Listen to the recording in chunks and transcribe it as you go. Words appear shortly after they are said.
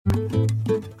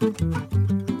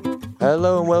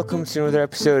Hello and welcome to another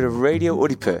episode of Radio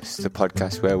Oedipus, the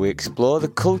podcast where we explore the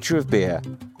culture of beer.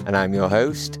 And I'm your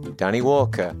host, Danny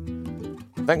Walker.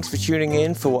 Thanks for tuning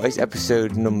in for what is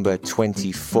episode number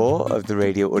 24 of the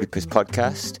Radio Oedipus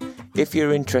podcast. If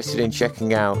you're interested in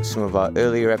checking out some of our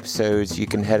earlier episodes, you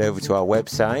can head over to our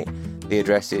website. The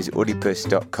address is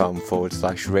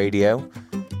oedipus.com/radio.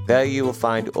 There you will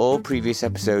find all previous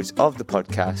episodes of the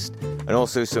podcast and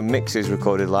also some mixes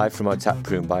recorded live from our tap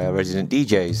room by our resident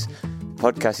DJs. The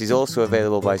podcast is also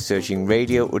available by searching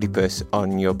Radio Oedipus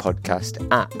on your podcast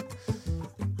app.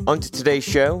 On to today's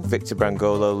show, Victor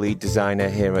Brangolo, lead designer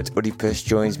here at Oedipus,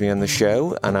 joins me on the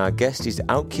show, and our guest is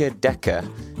Aukje Dekker,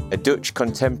 a Dutch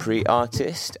contemporary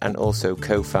artist and also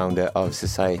co-founder of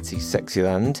Society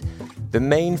Sexyland. The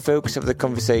main focus of the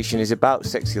conversation is about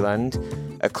Sexyland,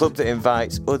 a club that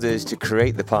invites others to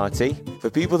create the party. For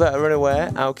people that are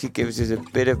unaware, Aukje gives us a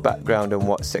bit of background on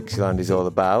what Sexyland is all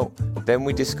about. Then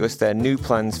we discuss their new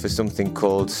plans for something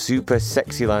called Super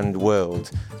Sexyland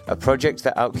World, a project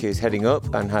that Aukje is heading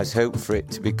up and has hope for it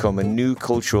to become a new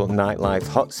cultural nightlife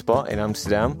hotspot in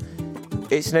Amsterdam.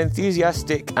 It's an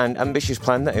enthusiastic and ambitious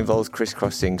plan that involves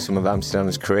crisscrossing some of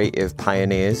Amsterdam's creative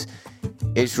pioneers.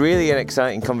 It's really an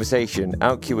exciting conversation.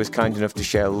 Aukje was kind enough to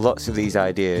share lots of these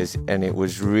ideas, and it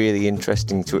was really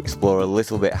interesting to explore a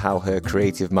little bit how her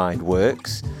creative mind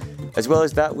works. As well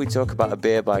as that, we talk about a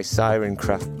beer by Siren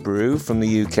Craft Brew from the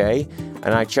UK,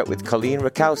 and I chat with Colleen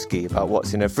Rakowski about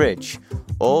what's in her fridge.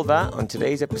 All that on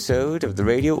today's episode of the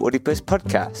Radio Oedipus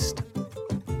podcast.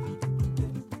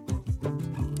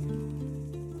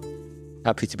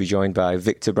 Happy to be joined by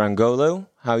Victor Brangolo.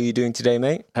 How are you doing today,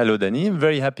 mate? Hello, Danny. I'm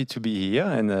very happy to be here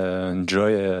and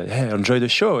enjoy the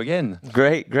show again.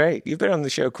 Great. You've been on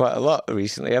the show quite a lot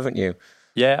recently, haven't you?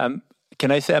 Yeah. Can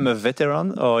I say I'm a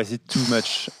veteran, or is it too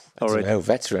much already? No,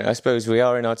 veteran. I suppose we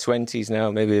are in our 20s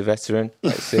now, maybe a veteran.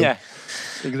 Let's see. Yeah,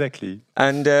 exactly.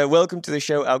 And welcome to the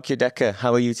show, Aukje Dekker.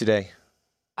 How are you today?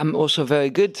 I'm also very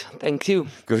good, thank you.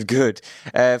 Good.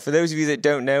 For those of you that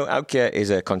don't know, Aukje is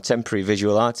a contemporary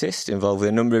visual artist involved with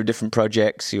a number of different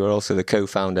projects. You are also the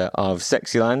co-founder of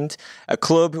Sexyland, a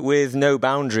club with no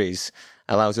boundaries,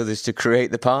 allows others to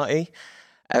create the party.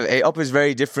 It operates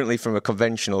very differently from a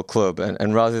conventional club,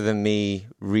 and rather than me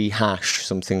rehash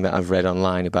something that I've read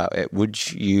online about it,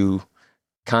 would you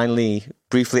kindly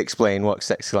briefly explain what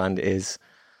Sexyland is?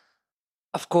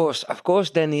 Of course,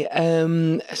 Danny.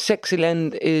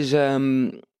 Sexyland is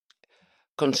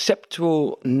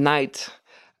conceptual night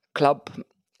club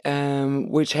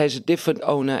which has a different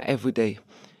owner every day.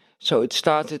 So it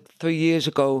started 3 years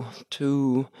ago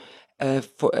then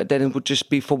it would just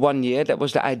be for 1 year. That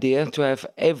was the idea, to have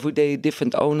every day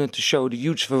different owner to show the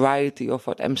huge variety of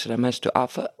what Amsterdam has to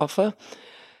offer.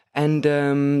 And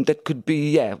that could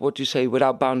be, what you say,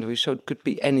 without boundaries. So it could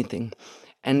be anything.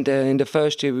 And in the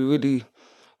first year, we really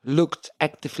looked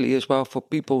actively as well for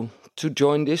people to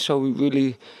join this. So we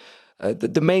really,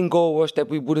 the main goal was that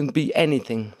we wouldn't be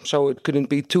anything. So it couldn't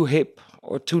be too hip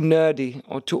or too nerdy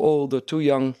or too old or too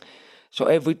young. So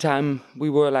every time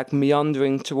we were like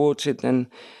meandering towards it and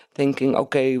thinking,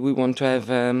 okay, we want to have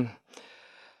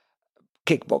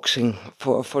kickboxing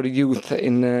for the youth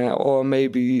or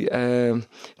maybe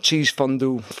cheese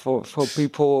fondue for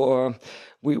people, or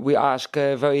we ask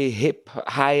a very hip,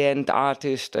 high-end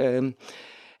artist.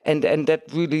 And that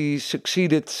really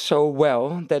succeeded so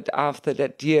well that after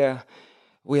that year,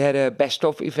 we had a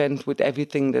best-of event with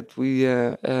everything that we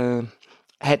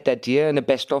had that year. And the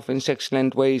best-of in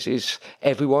Sexyland ways is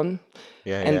everyone.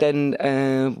 Then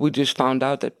we just found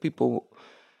out that people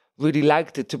really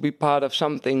liked it to be part of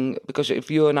something, because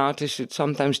if you're an artist, it's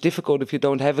sometimes difficult if you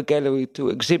don't have a gallery to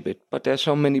exhibit. But there's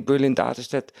so many brilliant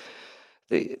artists that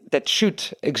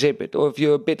should exhibit. Or if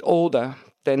you're a bit older,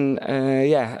 then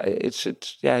it's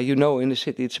in the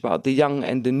city it's about the young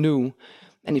and the new,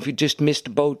 and if you just miss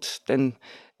the boat, then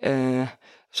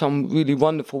some really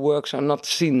wonderful works are not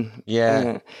seen.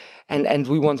 And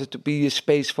we wanted to be a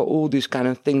space for all these kind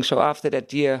of things. So after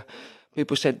that year,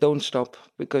 people said, don't stop,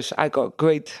 because I got a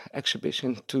great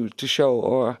exhibition to show,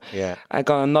 or I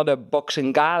got another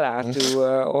boxing gala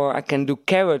or I can do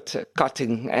carrot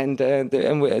cutting and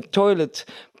a toilet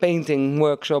painting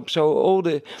workshop. So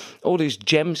all these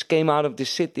gems came out of the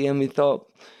city, and we thought,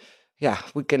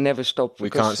 we can never stop. We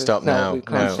can't stop now. We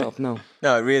can't stop, no.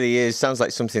 No, it really is. Sounds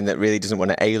like something that really doesn't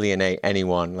want to alienate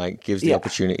anyone, like gives the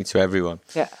opportunity to everyone.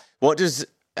 Yeah. What does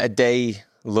a day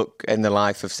look in the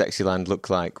life of Sexyland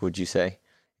look like, would you say?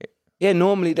 Yeah,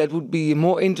 normally that would be a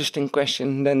more interesting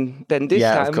question than this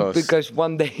time, because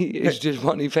one day is just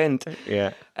one event.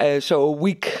 Yeah. So a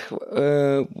week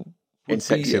in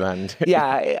Sexyland.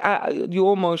 You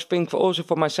almost think, also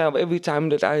for myself, every time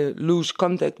that I lose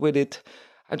contact with it,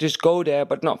 I just go there,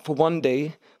 but not for one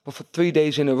day, but for 3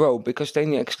 days in a row, because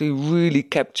then you actually really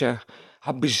capture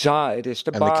how bizarre it is.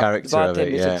 And the character of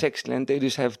it, bartenders at Sexyland, they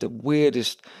just have the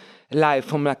weirdest life,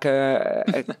 from like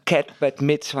a cat bat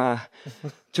mitzvah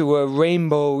to a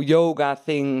rainbow yoga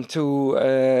thing to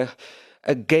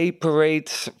a gay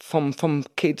parade from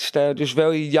kids that are just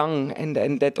very young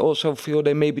and that also feel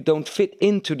they maybe don't fit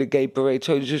into the gay parade.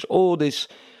 So it's just all this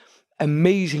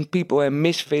amazing people and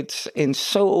misfits in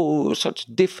such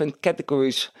different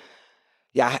categories.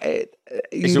 Yeah,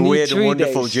 it's a weird and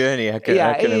wonderful journey. I can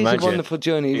imagine. It's a wonderful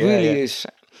journey. It really is.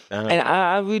 And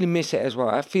I really miss it as well.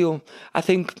 I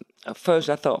think at first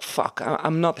I thought, fuck,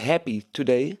 I'm not happy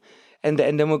today. And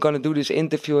then we're going to do this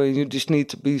interview and you just need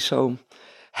to be so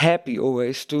happy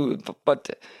always. But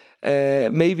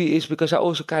maybe it's because I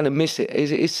also kind of miss it.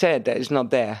 It's sad that it's not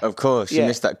there. Of course, you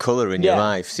miss that colour in your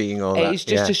life, seeing all that. It's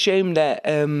just a shame that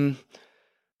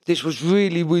this was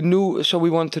really, we knew, so we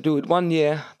wanted to do it 1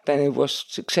 year, then it was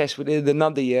success, we did it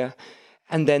another year.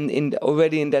 And then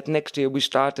already in that next year, we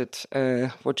started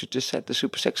what you just said, the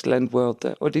Super Sexyland World.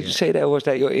 Or did you say that, or was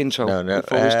that your intro? No.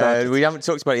 Before we started? We haven't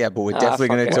talked about it yet, but we're definitely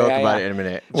going to talk about it in a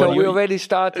minute. So we already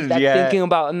started thinking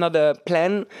about another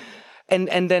plan.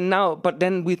 And then now, but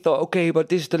then we thought, okay, but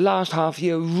this is the last half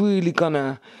year, really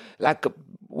gonna,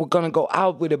 we're gonna go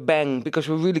out with a bang, because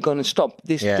we're really gonna stop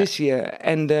this year.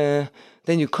 And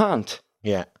then you can't.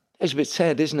 Yeah. It's a bit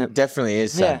sad, isn't it? Definitely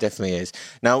is sad, definitely is.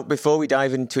 Now, before we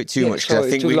dive into it too much, because I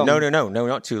think no,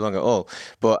 not too long at all.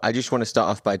 But I just want to start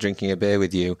off by drinking a beer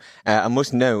with you. I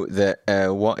must note that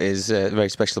what is very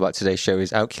special about today's show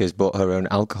is Aukje has brought her own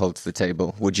alcohol to the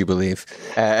table, would you believe?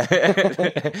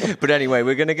 But anyway,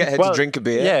 we're going to get her to drink a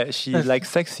beer. Yeah, she's like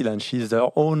Sexyland. She's the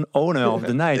own owner of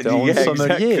the night, her own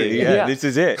sommelier. Exactly. Yeah, this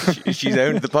is it. She's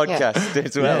owned the podcast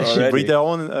as well she brings her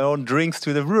own drinks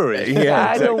to the brewery.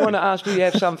 I don't want to ask, do you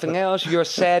have something else? You're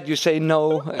sad, you say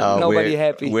no, nobody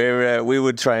happy. We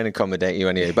would try and accommodate you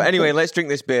anyway. But anyway, let's drink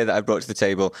this beer that I've brought to the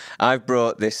table. I've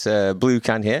brought this blue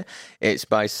can here. It's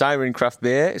by Siren Craft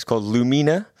Beer. It's called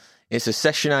Lumina. It's a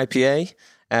session IPA.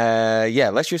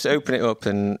 Let's just open it up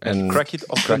and crack it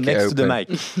next to the mic.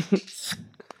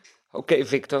 Okay,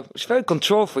 Victor. It's very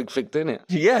control freak, Victor, isn't it?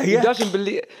 Yeah. He doesn't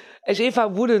believe, as if I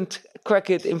wouldn't crack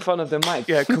it in front of the mic.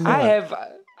 Yeah, come on.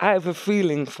 I have a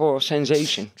feeling for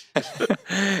sensation.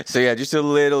 So just a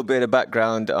little bit of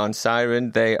background on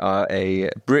Siren. They are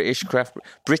a British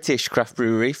craft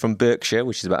brewery from Berkshire,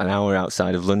 which is about an hour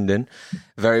outside of London.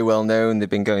 Very well known. They've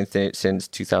been going since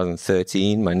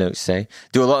 2013, my notes say.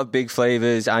 Do a lot of big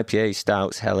flavours, IPA,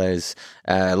 stouts, helles,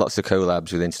 lots of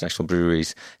collabs with international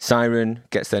breweries. Siren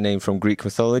gets their name from Greek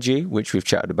mythology, which we've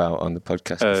chatted about on the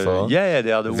podcast before.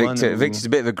 They are the Victor's a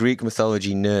bit of a Greek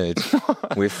mythology nerd,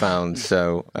 we've found.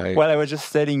 So, I was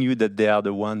just telling you that they are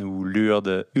the one who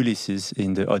lured Ulysses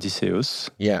in the Odysseus.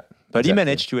 Yeah. But he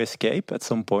managed to escape at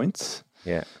some point.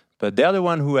 Yeah. But they're the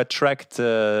one who attract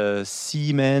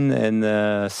seamen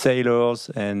and sailors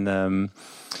and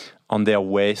on their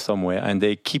way somewhere. And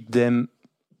they keep them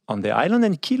on the island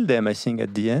and kill them, I think,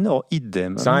 at the end, or eat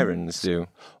them. Sirens do.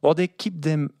 Or they keep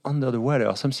them under the water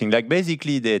or something. Like,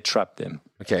 basically, they trap them.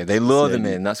 Okay, they lure them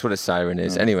in. That's what a siren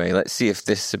is. Anyway, let's see if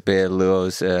this beer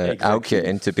lures Aukje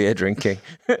into beer drinking.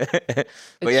 It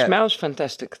smells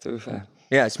fantastic, to be fair.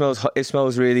 Yeah, it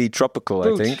smells really tropical,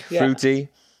 I think. Fruity.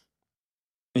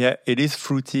 Yeah, it is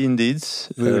fruity indeed.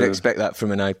 We would expect that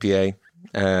from an IPA.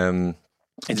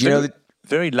 It's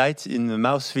very light in the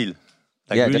mouthfeel.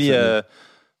 Like really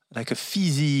like a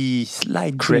fizzy,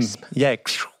 slight crisp. Drink.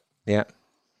 Yeah.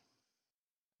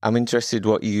 I'm interested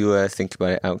what you think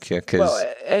about it, Aukje.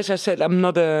 Well, as I said, I'm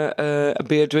not a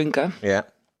beer drinker. Yeah.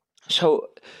 So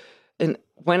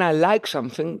when I like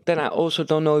something, then I also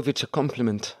don't know if it's a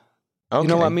compliment. Okay. You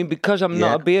know what I mean? Because I'm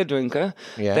not a beer drinker,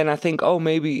 then I think,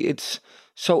 maybe it's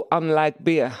so unlike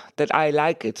beer that I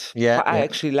like it. Yeah, I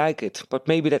actually like it. But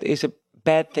maybe that is a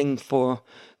bad thing for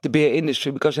the beer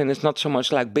industry, because then it's not so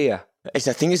much like beer. I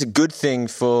think it's a good thing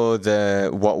for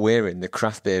what we're in, the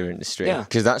craft beer industry.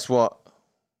 Because that's what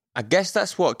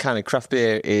kind of craft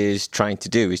beer is trying to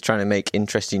do, is trying to make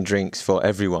interesting drinks for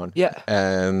everyone. Yeah.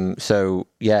 It's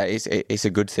a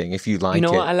good thing if you like it. You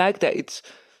know what? I like that. It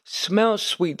smells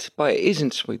sweet, but it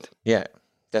isn't sweet. Yeah.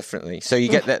 Definitely. So you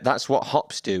get that. That's what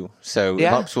hops do. So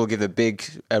hops will give a big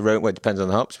aroma. Well, it depends on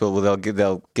the hops, but they'll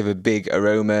give a big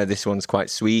aroma. This one's quite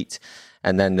sweet,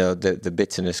 and then the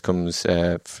bitterness comes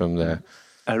from the.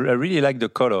 I really like the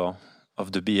color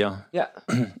of the beer. Yeah,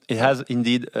 it has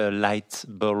indeed a light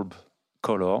bulb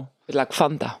color. It's like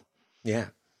Fanta. Yeah.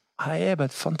 Yeah,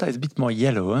 but Fanta is a bit more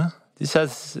yellow. Huh? this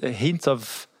has a hint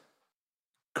of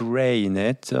gray in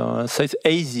it. So it's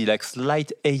hazy, like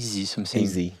slight hazy, something.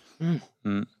 Easy.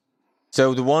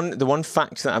 So the one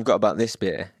fact that I've got about this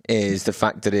beer is the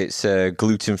fact that it's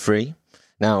gluten-free.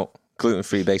 Now,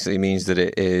 gluten-free basically means that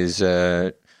it is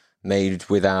made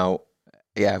without...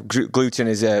 Yeah, gluten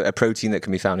is a protein that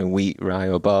can be found in wheat, rye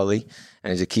or barley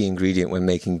and is a key ingredient when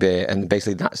making beer. And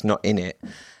basically that's not in it.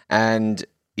 And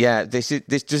yeah, this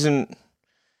doesn't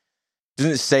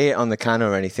say it on the can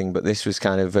or anything, but this was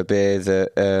kind of a beer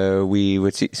that we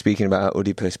were speaking about at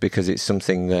Oedipus because it's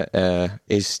something that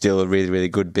is still a really, really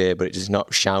good beer, but it's just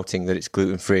not shouting that it's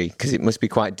gluten-free because it must be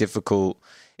quite difficult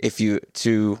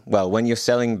when you're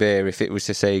selling beer, if it was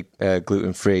to say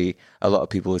gluten-free, a lot of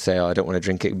people would say, I don't want to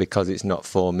drink it because it's not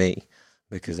for me,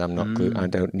 because I'm not I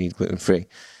don't need gluten-free.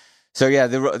 So yeah,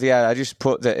 I just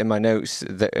put that in my notes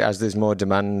that as there's more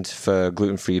demand for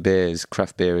gluten-free beers,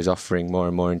 craft beer is offering more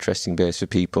and more interesting beers for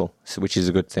people, which is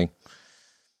a good thing.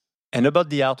 And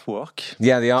about the artwork?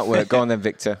 Yeah, the artwork. Go on then,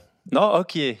 Victor. No,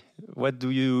 okay. What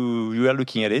do you are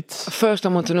looking at it? First, I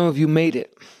want to know if you made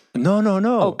it. No.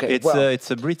 Okay,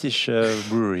 it's a British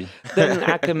brewery. Then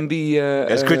I can be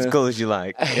as critical as you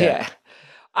like. Yeah.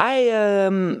 I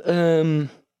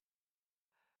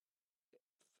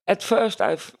at first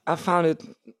I found it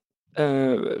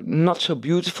not so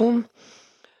beautiful,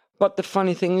 but the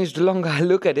funny thing is, the longer I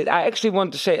look at it, I actually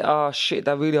want to say, "Oh shit!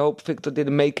 I really hope Victor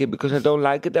didn't make it because I don't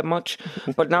like it that much."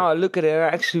 But now I look at it, I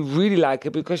actually really like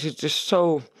it because it's just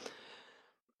so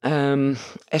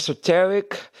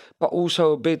esoteric, but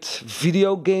also a bit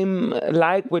video game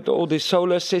like with all the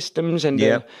solar systems and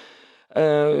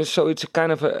so it's a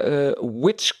kind of a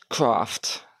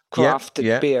witchcrafted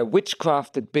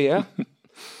beer.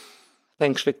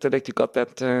 Thanks, Victor, that you got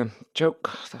that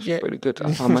joke. That's pretty good.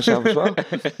 I found myself as well.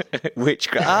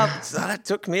 Witchcraft. That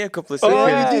took me a couple of seconds. Oh,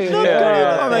 you did not?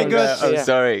 Oh my God. I'm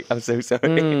sorry. I'm so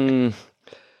sorry.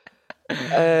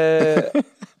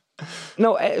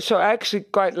 No, so I actually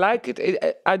quite like it.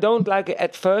 I don't like it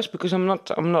at first because I'm not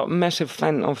a massive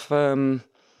fan of how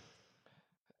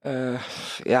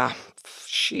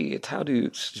do you,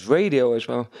 it's radio as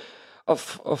well,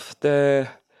 of the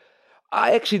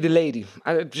actually the lady.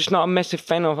 I'm just not a massive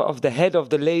fan of the head of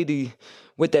the lady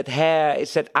with that hair.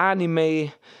 It's that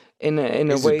anime in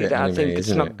a way that anime, I think it's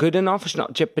not good enough. It's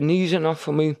not Japanese enough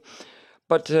for me.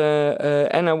 But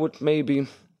and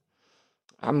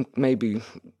I'm maybe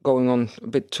going on a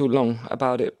bit too long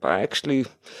about it, but I actually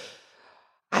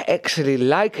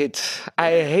like it.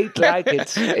 I hate like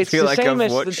it. It's the same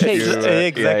as the taste.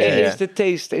 Exactly. It's the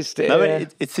taste. It's the.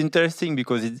 It's interesting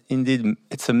because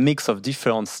it's a mix of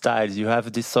different styles. You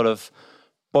have this sort of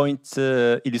point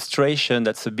illustration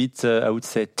that's a bit, I would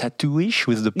say, tattooish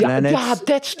with the planets. Yeah,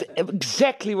 that's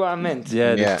exactly what I meant.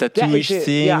 Yeah, the tattooish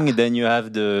thing. Yeah. Then you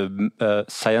have the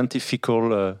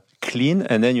scientifical clean,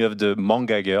 and then you have the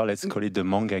manga girl. Let's call it the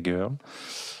manga girl.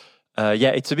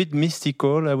 It's a bit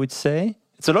mystical, I would say.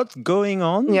 It's a lot going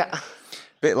on. Yeah.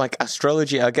 Bit like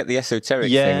astrology. I get the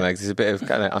esoteric thing. Like there's a bit of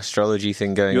kind of astrology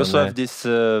thing going on. You also have this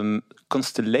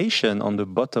constellation on the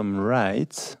bottom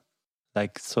right,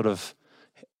 like sort of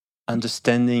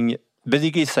understanding.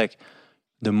 Basically, it's like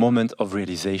the moment of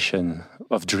realization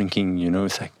of drinking.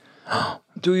 It's like.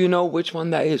 Do you know which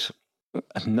one that is?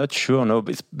 I'm not sure. No,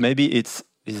 but maybe it's.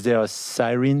 Is there a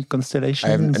Siren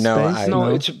constellation? No,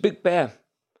 it's a big bear,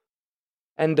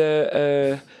 and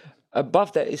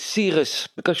above that is Sirius,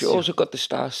 because you also got the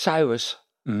star Sirius.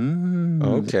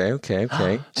 Okay.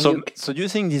 So do you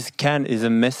think this can is a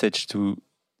message to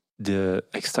the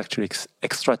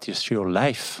extraterrestrial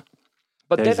life?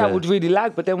 But I would really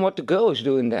like. But then what the girl is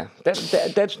doing there?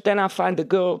 Then I find the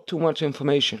girl too much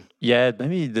information. Yeah,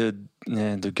 maybe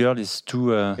the girl is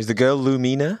too. Is the girl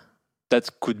Lumina? That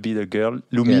could be the girl.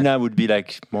 Lumina would be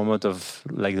like moment of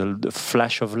like the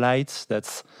flash of light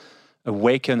that's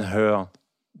awaken her.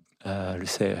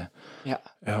 Let's say,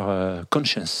 her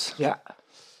conscience. Yeah.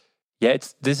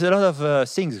 There's a lot of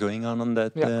things going on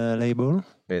that label.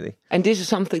 Really. And this is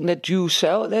something that you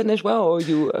sell then as well, or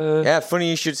you? Yeah, funny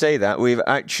you should say that. We've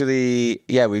actually,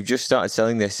 we've just started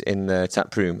selling this in the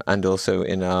tap room and also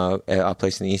in our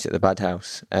place in the east at the Bad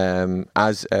House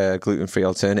as a gluten-free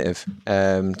alternative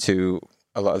to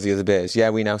a lot of the other beers.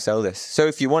 Yeah, we now sell this. So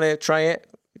if you want to try it,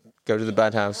 go to the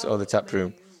Bad House or the tap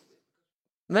room.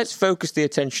 Let's focus the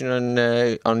attention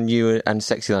on you and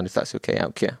Sexyland, if that's okay,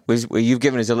 Aukja. You've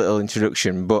given us a little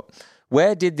introduction, but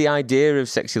where did the idea of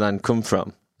Sexyland come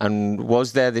from? And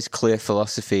was there this clear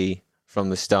philosophy from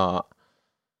the start?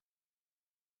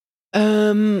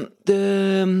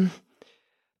 The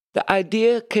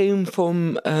idea came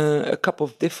from a couple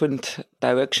of different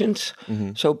directions.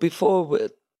 Mm-hmm. So before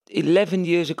 11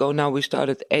 years ago now we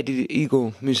started Eddie the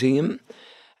Eagle Museum,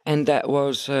 and that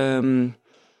was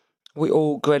we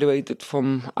all graduated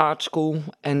from art school,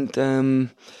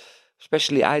 and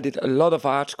especially I did a lot of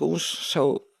art schools.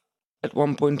 So at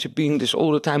one point you're being this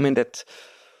all the time in that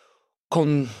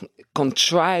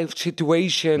contrived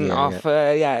situation of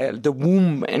the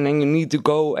womb, and then you need to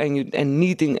go, and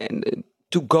needing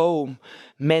to go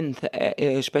meant,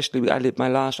 especially I did my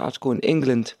last art school in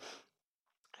England,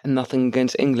 and nothing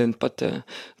against England, but the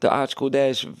art school there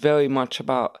is very much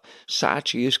about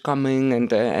Saatchi is coming,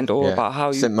 and all about how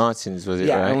you St. Martin's, was it?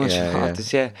 yeah, right? it was St.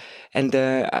 Martin's, and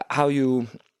how you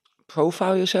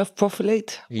profile yourself,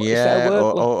 profilate. Is that a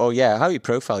word? Or how you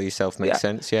profile yourself makes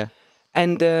sense. Yeah.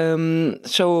 And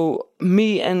so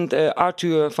me and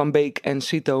Arthur van Beek and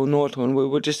Cito Noordhoorn, we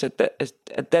were just at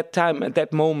that time, at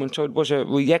that moment. So it was a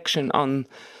reaction on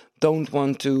don't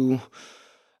want to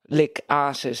lick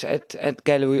asses at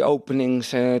gallery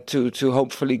openings to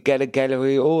hopefully get a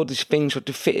gallery, all these things, or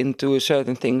to fit into a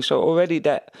certain thing. So already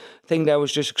that thing that I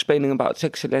was just explaining about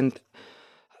Sexyland,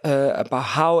 about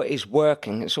how it is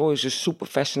working, it's always just super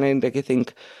fascinating that you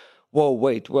think, whoa,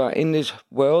 wait, we're in this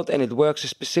world and it works a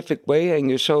specific way, and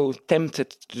you're so tempted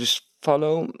to just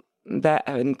follow that,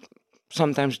 and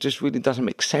sometimes it just really doesn't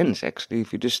make sense, actually,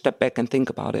 if you just step back and think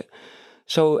about it.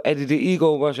 So Eddie the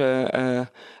Eagle was a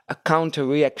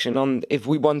counter-reaction on, if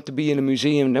we want to be in a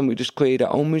museum, then we just create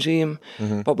our own museum.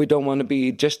 Mm-hmm. But we don't want to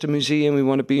be just a museum, we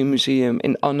want to be a museum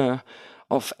in honor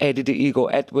of Eddie the Eagle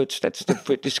Edwards, that's the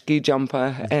British ski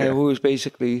jumper, who is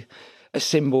basically a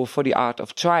symbol for the art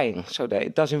of trying, so that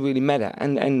it doesn't really matter.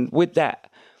 And with that,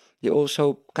 you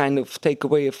also kind of take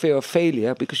away a fear of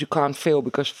failure, because you can't fail,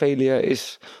 because failure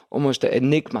is almost an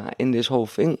enigma in this whole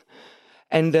thing.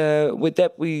 And with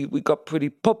that, we got pretty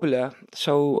popular.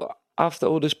 So after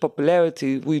all this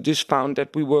popularity, we just found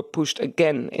that we were pushed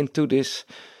again into this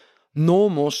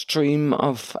normal stream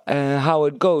of how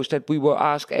it goes, that we were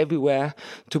asked everywhere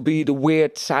to be the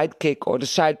weird sidekick or the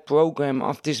side program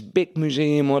of this big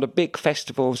museum or the big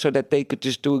festival, so that they could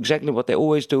just do exactly what they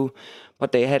always do,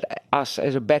 but they had us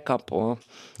as a backup or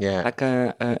like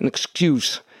an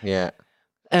excuse. Yeah.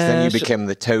 So then you became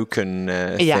the token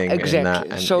thing. Yeah, exactly. In that,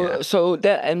 and, so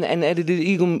that and Eddie the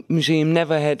Eagle Museum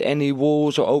never had any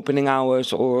walls or opening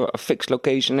hours or a fixed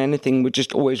location, anything. We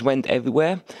just always went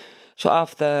everywhere. So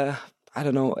after, I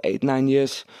don't know, 8-9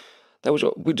 years,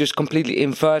 we just completely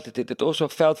inverted it. It also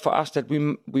felt for us that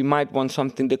we might want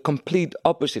something the complete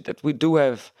opposite, that we do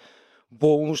have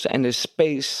walls and a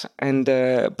space, and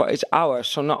but it's ours.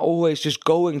 So not always just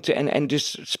going to and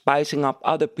just spicing up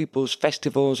other people's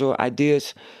festivals or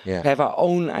ideas. Yeah. We have our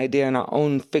own idea and our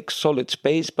own fixed solid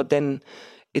space, but then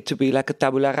it to be like a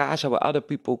tabula rasa where other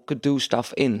people could do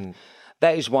stuff in. Mm.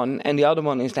 That is one. And the other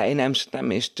one is that in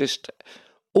Amsterdam is just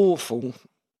awful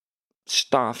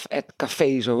stuff at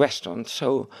cafes or restaurants.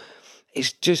 So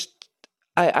it's just,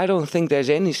 I don't think there's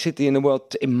any city in the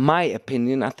world, in my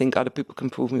opinion, I think other people can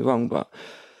prove me wrong, but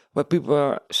where people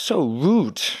are so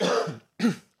rude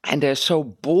and they're so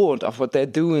bored of what they're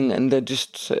doing, and they're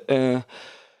just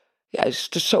it's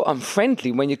just so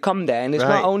unfriendly when you come there. And it's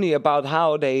not only about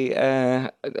how they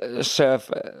serve.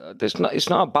 It's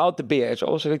not about the beer. It's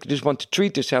also like you just want to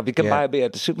treat yourself. You can buy a beer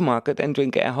at the supermarket and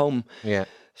drink it at home. Yeah.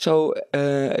 So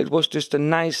it was just a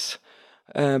nice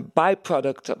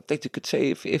byproduct that you could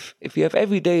say, if you have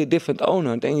every day a different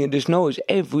owner, then you just know it's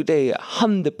every day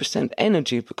 100%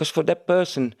 energy, because for that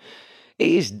person it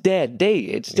is their day.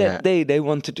 It's that day they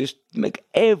want to just make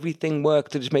everything work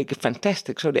to just make it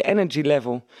fantastic. So the energy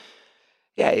level,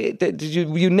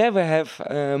 you never have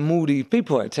moody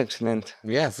people at Sexyland.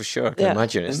 Yeah, for sure. I can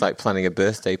imagine. It's like planning a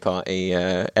birthday party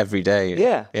every day.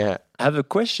 Yeah. I have a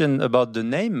question about the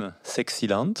name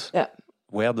Sexyland. Yeah.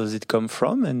 Where does it come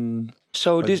from? And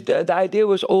so the idea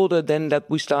was older than that.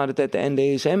 We started at the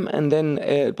NDSM, and then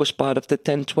it was part of the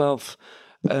 10-12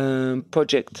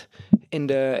 project in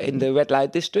the red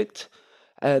light district.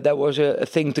 That was a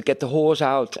thing to get the horse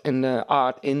out and the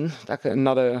art in, like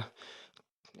another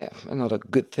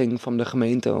good thing from the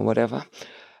gemeente or whatever.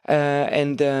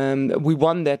 And we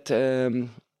won that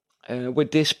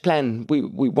with this plan.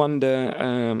 We won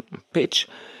the pitch.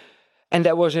 And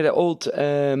that was an old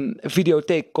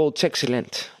videotheek called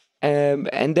Sexyland.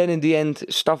 And then in the end,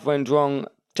 stuff went wrong,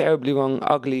 terribly wrong,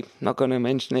 ugly. Not going to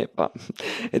mention it, but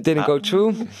it didn't go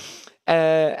through.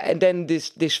 And then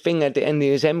this thing at the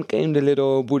NDSM came, the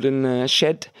little wooden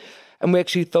shed. And we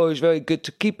actually thought it was very good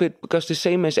to keep it, because the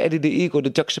same as Eddie the Eagle, the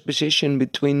juxtaposition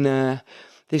between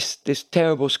this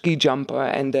terrible ski jumper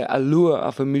and the allure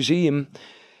of a museum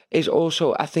is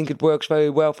also, I think it works very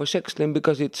well for Sexyland,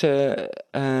 because it's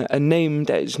a name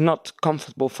that is not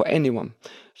comfortable for anyone.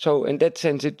 So in that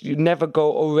sense, you never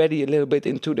go already a little bit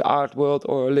into the art world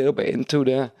or a little bit into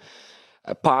the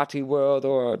party world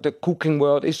or the cooking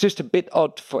world. It's just a bit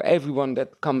odd for everyone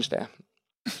that comes there.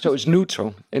 So it's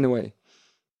neutral in a way.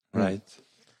 Right.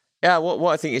 Yeah,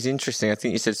 what I think is interesting, I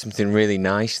think you said something really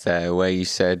nice there, where you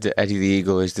said Eddie the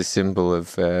Eagle is the symbol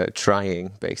of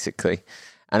trying, basically.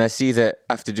 And I see that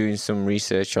after doing some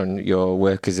research on your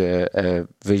work as a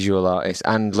visual artist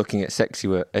and looking at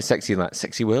Sexyland.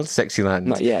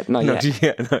 Not yet.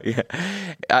 Not yet.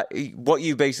 What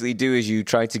you basically do is you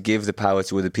try to give the power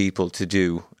to other people to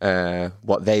do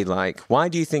what they like. Why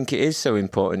do you think it is so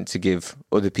important to give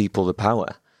other people the power?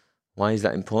 Why is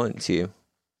that important to you?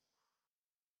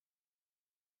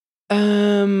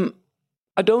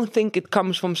 I don't think it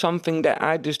comes from something that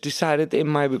I just decided in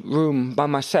my room by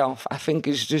myself. I think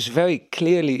it's just very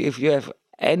clearly if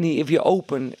you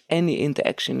open any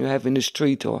interaction you have in the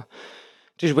street or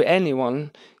just with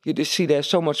anyone, you just see there's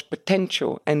so much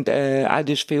potential. And I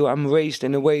just feel I'm raised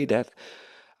in a way that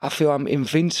I feel I'm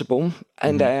invincible,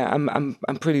 and I'm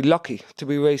pretty lucky to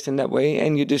be raised in that way.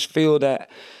 And you just feel that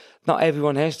not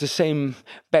everyone has the same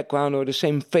background or the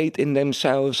same faith in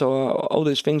themselves or all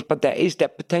these things, but there is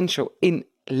that potential in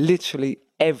literally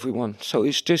everyone. So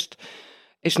it's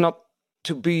not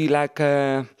to be like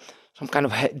some kind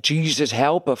of Jesus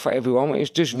helper for everyone. It's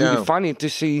just really funny to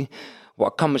see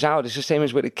what comes out. It's the same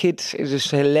as with the kids. It's just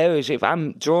hilarious. If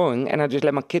I'm drawing and I just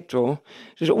let my kid draw,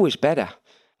 it's always better.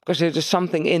 Because there's just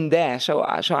something in there. So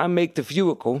I make the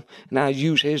vehicle and I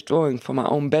use his drawing for my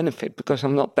own benefit because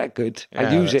I'm not that good. Yeah,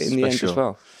 I use it in the end as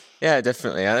well. Yeah,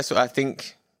 definitely. And that's what I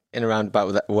think, in a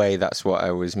roundabout way, that's what I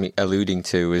was alluding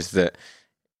to, is that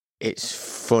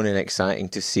it's fun and exciting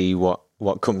to see what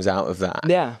comes out of that.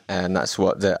 Yeah. And that's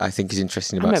what I think is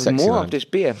interesting about Sexyland. I'm having more of this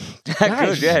beer.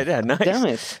 Nice. Good, yeah, nice. Damn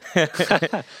it.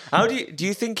 How do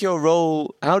you think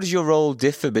how does your role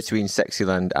differ between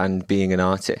Sexyland and being an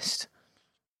artist?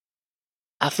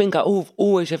 I think I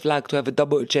always have liked to have a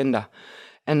double agenda,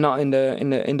 and not in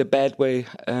the bad way.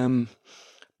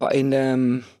 But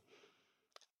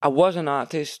I was an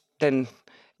artist. Then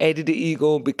Eddie the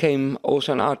Eagle became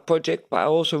also an art project. But I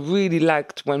also really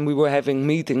liked when we were having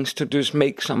meetings to just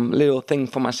make some little thing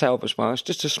for myself as well. It's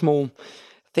just a small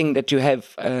thing that you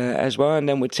have as well. And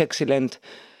then with Sexyland,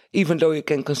 even though you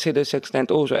can consider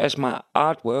Sexyland also as my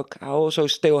artwork, I also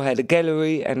still had a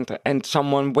gallery and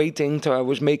someone waiting till I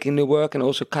was making the work, and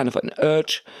also kind of an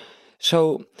urge.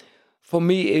 So for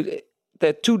me,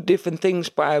 they're two different things,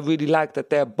 but I really like that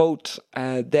they're both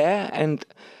there. And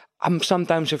I'm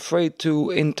sometimes afraid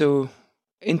to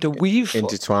interweave.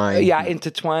 Intertwine.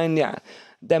 Intertwine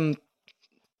them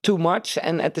too much.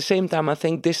 And at the same time, I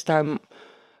think this time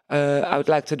I would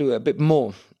like to do a bit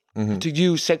more, to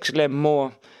use Sexyland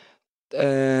more.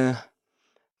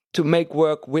 To make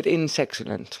work within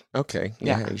Sexyland. Okay,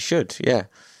 yeah, you should, yeah.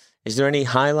 Is there any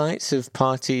highlights of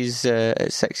parties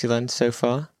at Sexyland so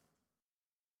far?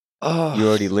 Oh. You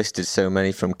already listed so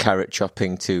many, from carrot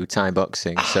chopping to Thai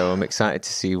boxing, so I'm excited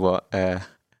to see what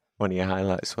one of your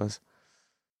highlights was.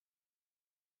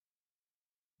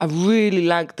 I really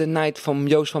liked the night from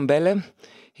Joost van Bellen.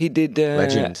 He did...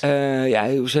 legend.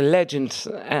 He was a legend,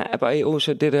 but he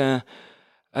also did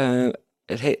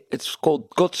it's called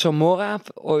Godsomora,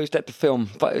 or is that the film?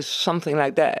 But it's something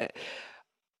like that.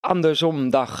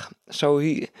 Andersomdag. So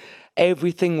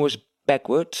everything was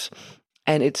backwards,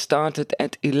 and it started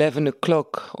at 11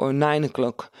 o'clock or 9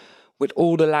 o'clock with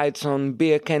all the lights on,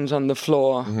 beer cans on the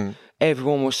floor.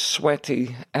 Everyone was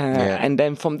sweaty, and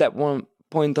then from that one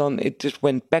point on, it just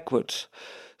went backwards.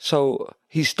 So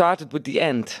he started with the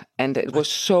end, and it was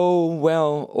so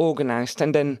well organized.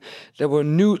 And then there were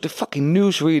the fucking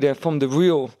newsreader from the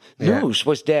Real News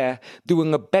was there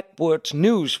doing a backwards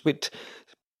news with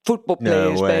football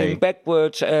players playing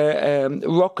backwards,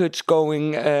 rockets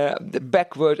going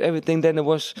backwards, everything. Then there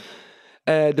was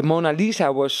the Mona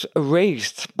Lisa was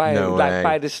erased by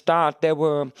the start. There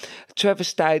were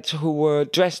travestites who were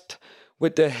dressed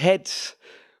with the heads.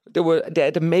 They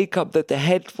had the makeup that the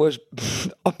head was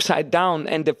upside down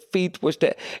and the feet was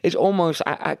there. It's almost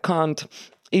I can't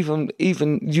even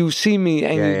you see me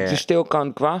and you still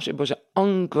can't grasp. It was an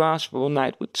ungraspable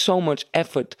night with so much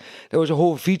effort. There was a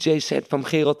whole VJ set from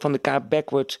Gerald van der Kaap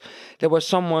backwards. There was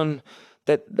someone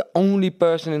that the only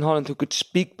person in Holland who could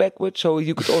speak backwards, so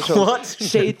you could also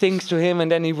say things to him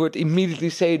and then he would immediately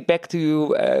say it back to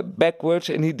you backwards,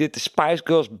 and he did the Spice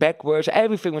Girls backwards.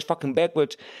 Everything was fucking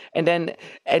backwards, and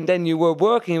then you were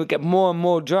working, you would get more and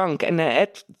more drunk, and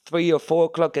at 3 or 4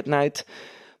 o'clock at night,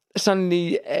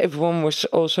 suddenly everyone was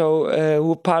also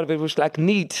who part of it was like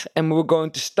neat, and we were going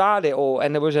to start it all,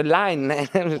 and there was a line, and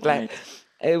it was like,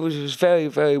 It was very,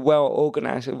 very well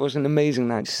organized. It was an amazing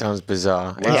night. Sounds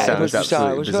bizarre. Wow. Yeah, Sounds it was bizarre.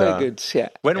 absolutely It was bizarre. very good. Yeah.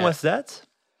 When was that?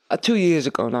 2 years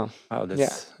ago now. Wow, that's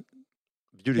Yeah,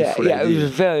 beautiful. yeah, it idea.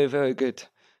 was very, very good.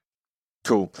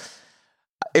 Cool.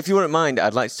 If you wouldn't mind,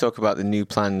 I'd like to talk about the new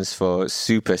plans for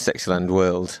Super Sexyland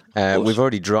World. We've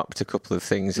already dropped a couple of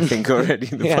things, I think, already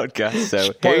in the Yeah. podcast.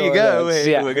 So Spoiler here you go. alerts,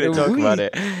 yeah. We're going to talk about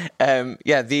it.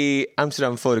 The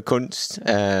Amsterdam Voor de Kunst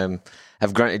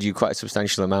have granted you quite a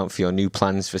substantial amount for your new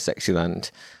plans for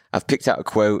Sexyland. I've picked out a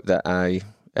quote that I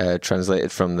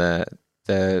translated from the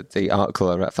article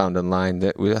I found online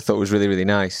that I thought was really, really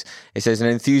nice. It says, an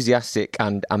enthusiastic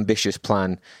and ambitious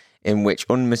plan in which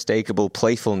unmistakable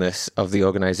playfulness of the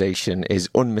organisation is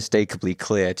unmistakably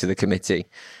clear to the committee.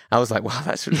 I was like, wow,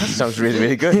 that sounds really,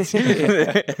 really good.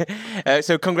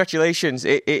 So congratulations.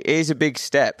 It is a big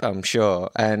step, I'm sure.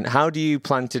 And how do you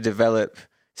plan to develop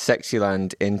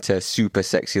Sexyland into Super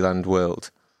Sexyland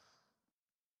World?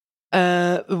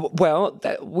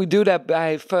 We do that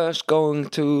by first going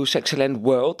to Sexyland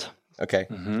World, Okay.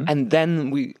 and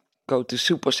then we go to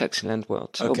Super Sexyland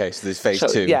World. So, Okay, so there's phase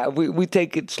 2. Yeah, we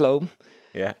take it slow.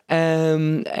 Yeah.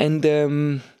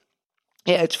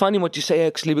 It's funny what you say,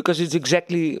 actually, because it's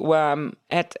exactly where I'm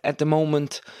at the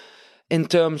moment in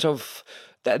terms of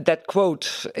that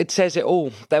quote. It says it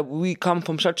all, that we come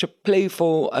from such a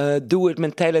playful do-it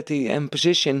mentality and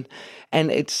position,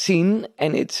 and it's seen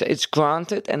and it's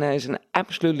granted, and there's an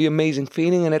absolutely amazing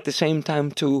feeling. And at the same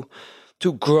time, to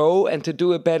grow and to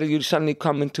do it better, you suddenly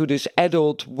come into this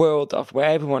adult world of where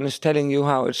everyone is telling you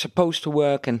how it's supposed to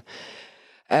work, and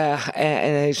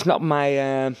it's not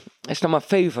my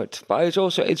favorite, but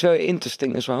it's very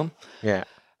interesting as well. Yeah.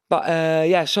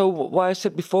 But so what I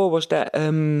said before was that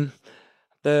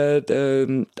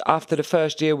after the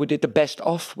first year we did the best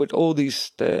of with all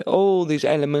these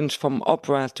elements, from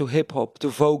opera to hip hop to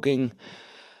voguing,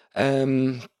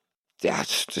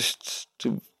 it's just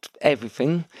to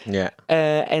everything. Yeah.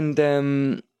 And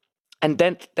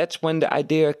that's when the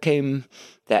idea came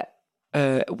that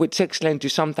with Sexyland you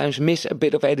sometimes miss a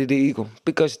bit of Eddie the Eagle,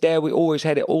 because there we always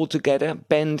had it all together: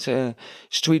 bands,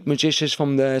 street musicians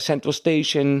from the central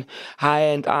station,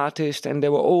 high-end artists, and they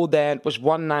were all there. It was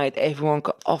one night, everyone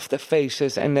got off their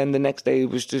faces, and then the next day it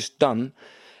was just done.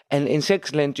 And in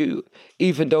Sexyland,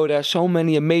 even though there are so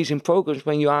many amazing programs,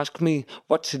 when you ask me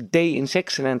what's a day in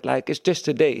Sexyland like, it's just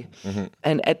a day. Mm-hmm.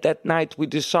 And at that night, we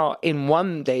just saw in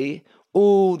one day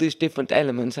all these different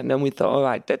elements, and then we thought, all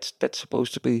right, that's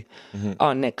supposed to be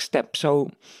our next step.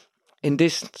 So in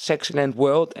this Sexyland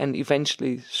World, and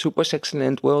eventually Super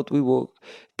Sexyland World, we will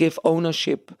give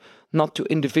ownership not to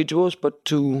individuals but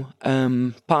to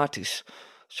parties.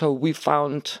 So we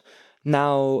found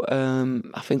now,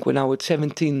 I think we're now at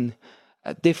 17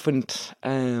 different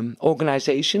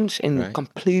organizations in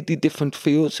completely different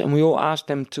fields, and we all asked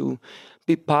them to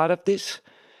be part of this.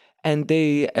 And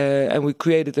we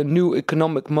created a new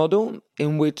economic model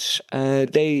in which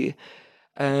they,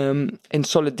 in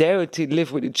solidarity,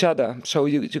 live with each other. So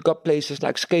you got places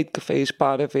like Skate Café is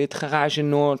part of it, Garage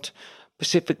Noord,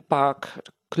 Pacific Park,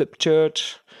 Club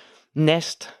Church,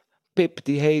 Nest, Pip,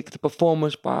 Die Hague, the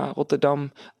Performance Bar,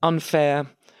 Rotterdam, Unfair,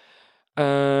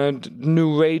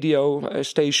 new radio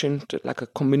station, like a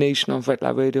combination of Red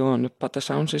Light Radio and the Pata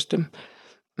sound system,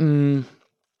 a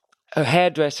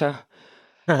hairdresser,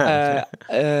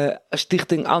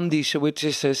 Stichting Andis, which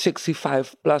is a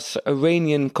 65 plus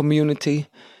Iranian community,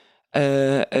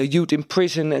 a youth in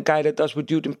prison, a guy that does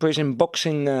with youth in prison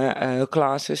boxing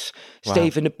classes,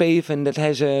 Steven de Peven, that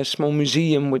has a small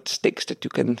museum with sticks that you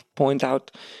can point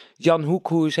out, Jan Hoek,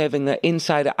 who is having an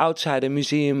insider-outsider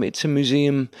museum. It's a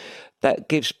museum that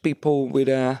gives people with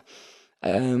a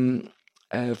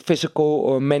physical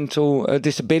or mental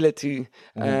disability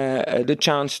the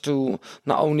chance to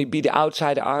not only be the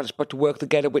outsider artist but to work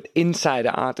together with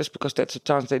insider artists, because that's a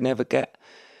chance they never get.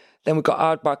 Then we got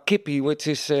Art Bar Kippie, which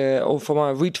is from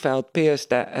our Rietveld peers.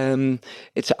 That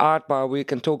it's an art bar where you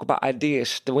can talk about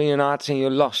ideas. When you're an artist and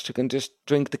you're lost, you can just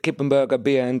drink the Kippenberger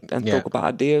beer and talk about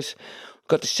ideas. We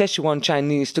got the Szechuan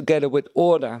Chinese together with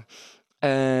Order,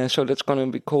 so that's going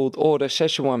to be called Order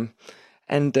Szechuan.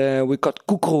 And we got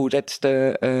Kukru, that's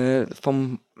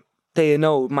from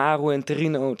TNO, Maru and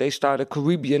Terino. They started a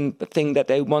Caribbean thing that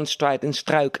they once tried in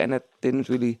Struik, and it didn't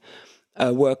really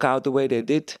work out the way they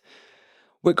did.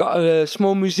 We got a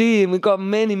small museum. We got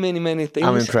many, many, many things.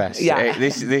 I'm impressed. Yeah,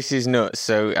 this is nuts.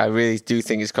 So I really do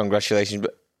think it's congratulations,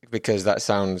 because that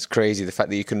sounds crazy. The fact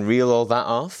that you can reel all that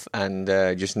off and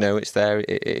just know it's there,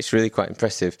 it's really quite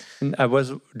impressive. And I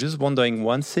was just wondering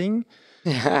one thing.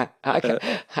 Yeah,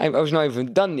 I was not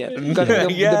even done yet. Because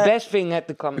the best thing had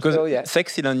to come. Because so, yeah.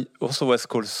 Sexyland also was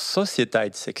called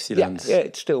Societeit Sexyland. Yeah,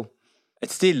 it's still.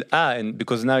 It's still, and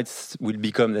because now it will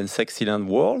become then Sexyland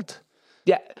World.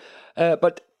 Yeah,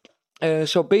 but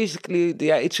so basically,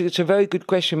 it's a very good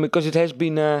question because it has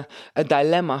been a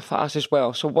dilemma for us as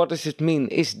well. So what does it mean?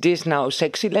 Is this now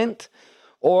Sexyland?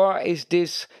 Or is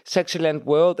this Sexyland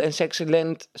World and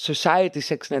Sexyland Society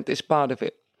Sexyland is part of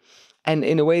it? And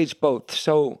in a way, it's both.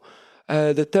 So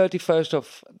the 31st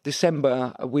of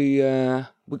December, we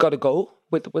got to go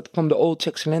with from the old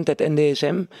Sexyland at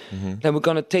NDSM. Then we're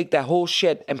going to take that whole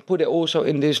shed and put it also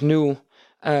in this new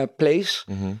place.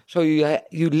 So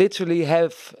you literally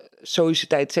have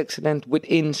Societeit Sexyland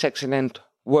within Sexyland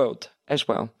World as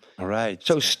well. All right.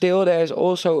 So still there's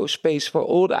also space for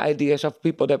all the ideas of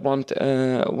people that want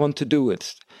to do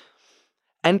it.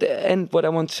 And what I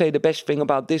want to say, the best thing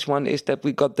about this one is that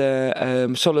we got the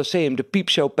Soloseum, the Peep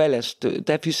Show Palace.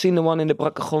 Have you seen the one in the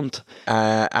Brakke Grond?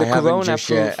 I haven't just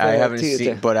yet. I haven't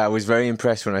seen, but I was very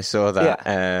impressed when I saw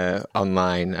that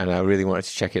online, and I really wanted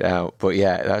to check it out. But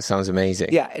yeah, that sounds amazing.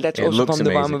 Yeah, that's also from the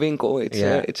Warme Winkel.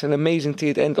 It's an amazing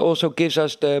theatre, and also gives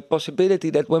us the possibility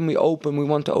that when we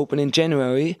want to open in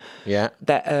January. Yeah.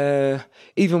 That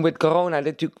even with Corona,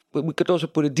 we could also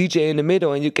put a DJ in the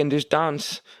middle, and you can just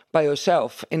dance by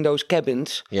yourself in those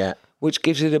cabins, which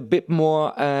gives it a bit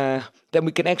more. Then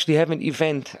we can actually have an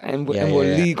event, and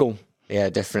we're legal. Yeah,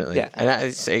 definitely. Yeah.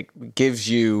 And it gives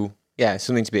you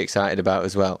something to be excited about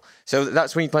as well. So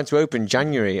that's when you plan to open,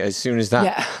 January, as soon as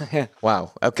that. Yeah.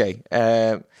 Wow. Okay.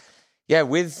 It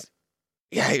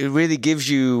really gives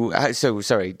you. So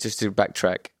sorry, just to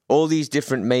backtrack. All these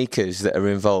different makers that are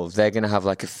involved, they're going to have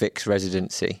like a fixed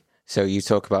residency. So you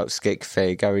talk about Skate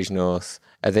Cafe, Garage North.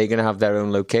 Are they going to have their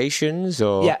own locations,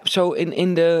 or? Yeah, so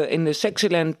in the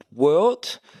Sexyland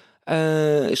World,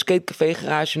 Skate Cafe,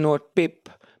 Garage North, Pip,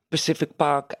 Pacific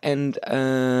Park, and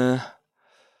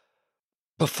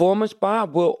Performance Bar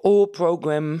will all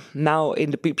program now in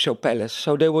the Peep Show Palace.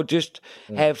 So they will just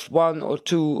have 1 or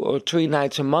 2 or 3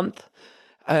 nights a month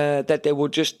that they will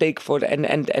just take for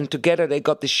and together they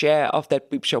got the share of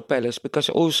that Peep Show Palace, because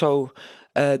also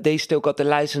they still got the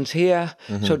license here,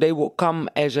 so they will come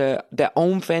as their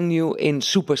own venue in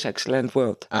Super Sexyland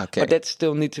World. Okay, but that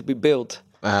still needs to be built.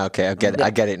 Okay, I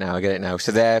get it now.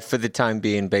 So they're, for the time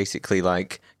being, basically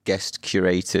like guest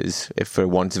curators, if for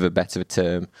want of a better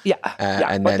term.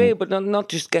 But not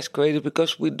just guest curators,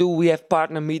 because we have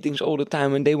partner meetings all the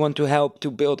time, and they want to help to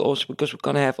build also, because we're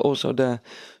gonna have also the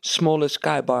smallest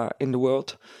sky bar in the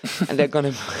world, and they're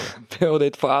gonna build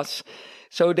it for us.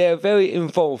 So they're very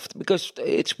involved, because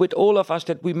it's with all of us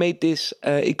that we made this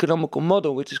economical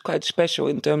model, which is quite special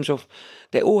in terms of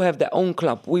they all have their own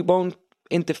club. We won't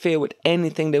interfere with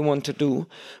anything they want to do,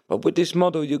 but with this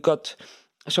model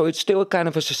so it's still kind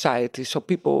of a society. So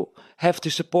people have to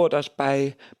support us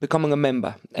by becoming a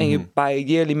member, and you buy a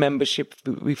yearly membership.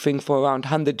 We think for around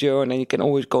 €100, and then you can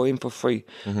always go in for free.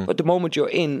 But the moment you're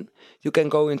in, you can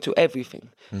go into everything.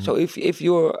 So if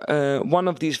you're one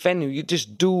of these venues, you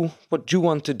just do what you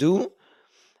want to do,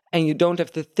 and you don't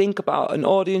have to think about an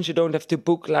audience. You don't have to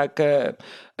book like a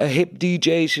hip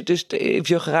DJ. So just, if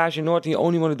you're Garage North and you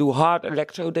only want to do hard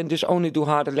electro, then just only do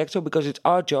hard electro, because it's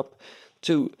our job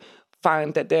to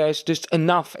find that there's just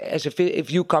enough. As if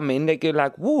you come in, like, you're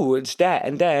like, woo, it's there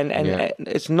and then, and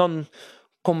it's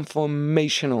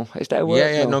non-conformational. Is that a word?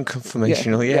 Yeah,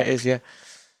 non-conformational. Yeah, it is. Yeah.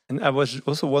 And I was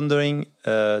also wondering,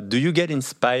 do you get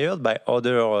inspired by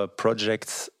other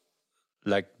projects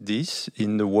like this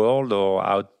in the world or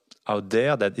out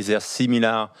there? That is there a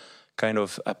similar kind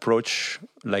of approach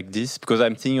like this? Because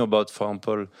I'm thinking about, for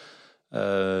example,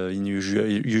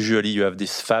 usually you have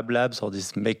these Fab Labs or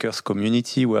this makers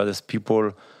community where there's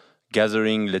people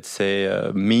gathering, let's say,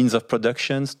 means of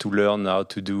productions to learn how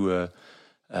to do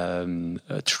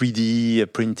 3D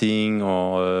printing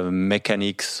or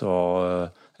mechanics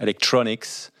or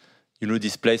electronics.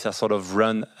 These places are sort of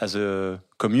run as a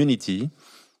community.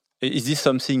 Is this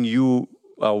something you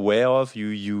are aware of,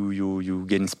 you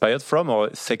get inspired from, or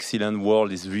Sexyland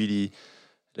World is really,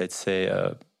 let's say,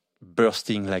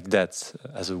 bursting like that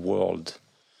as a world?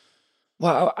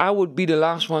 Well, I would be the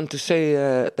last one to say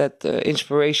that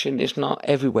inspiration is not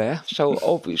everywhere. So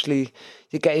obviously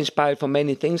you get inspired from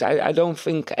many things. I don't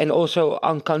think, and also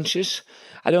unconscious,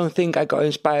 I don't think I got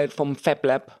inspired from Fab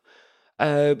Lab.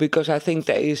 Because I think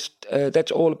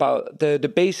that's all about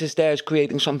the basis there is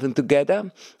creating something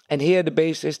together. And here the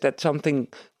basis that something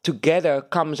together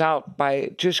comes out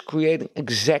by just creating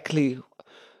exactly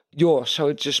yours. So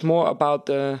it's just more about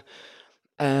the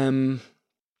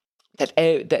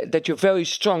that you're very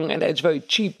strong and that it's very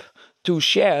cheap to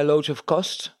share loads of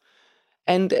costs.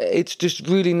 And it's just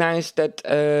really nice that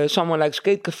someone like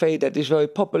Skate Cafe, that is very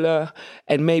popular,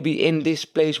 and maybe in this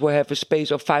place we have a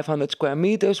space of 500 square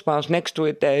meters, whilst next to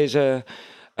it there is a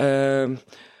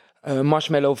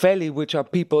Marshmallow Valley, which are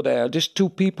people there, just 2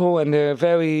 people, and they're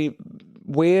very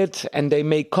weird, and they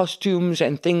make costumes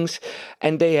and things,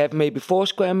 and they have maybe 4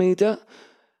 square meter.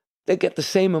 They get the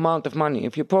same amount of money.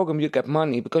 If you program, you get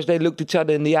money, because they looked each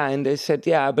other in the eye and they said,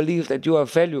 yeah, I believe that you are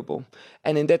valuable.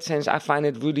 And in that sense, I find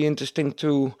it really interesting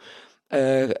to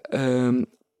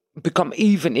become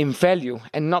even in value,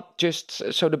 and not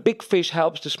just, so the big fish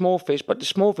helps the small fish, but the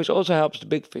small fish also helps the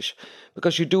big fish,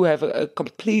 because you do have a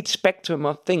complete spectrum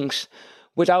of things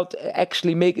without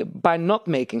actually by not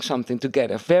making something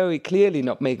together, very clearly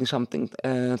not making something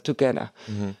together.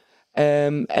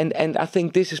 And I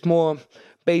think this is more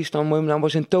based on when I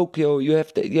was in Tokyo. You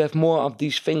have more of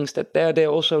these things that they're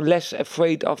also less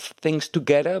afraid of things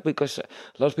together, because a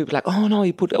lot of people are like, oh no,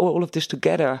 you put all of this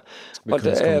together, but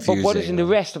what is in the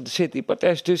rest of the city? But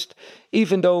there's just,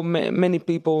 even though many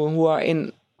people who are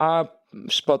in our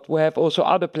spot, we have also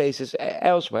other places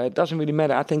elsewhere. It doesn't really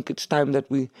matter. I think it's time that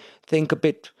we think a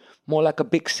bit more like a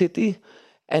big city.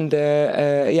 And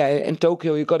in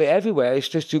Tokyo, you got it everywhere. It's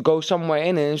just you go somewhere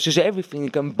in and it's just everything.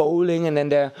 You can bowling, and then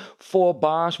there are 4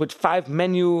 bars with 5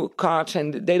 menu cards,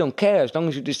 and they don't care as long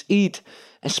as you just eat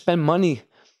and spend money.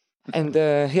 And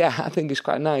I think it's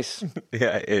quite nice.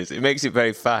 Yeah, it is. It makes it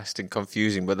very fast and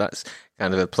confusing, but that's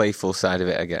kind of a playful side of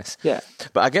it, I guess. Yeah.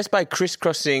 But I guess by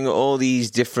crisscrossing all these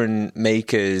different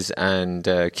makers and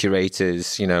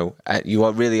curators, you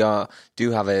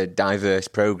do have a diverse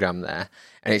program there.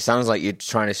 And it sounds like you're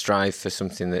trying to strive for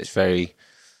something there's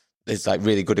like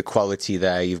really good quality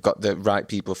there. You've got the right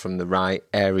people from the right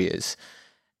areas.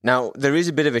 Now, there is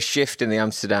a bit of a shift in the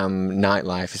Amsterdam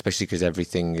nightlife, especially because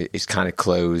everything is kind of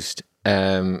closed.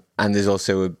 And there's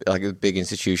also a big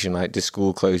institution like the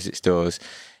school closed its doors.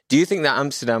 Do you think that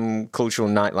Amsterdam cultural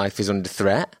nightlife is under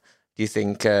threat? Do you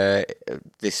think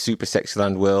this Super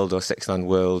Sexyland World or Sexyland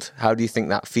World, how do you think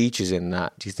that features in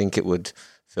that? Do you think it would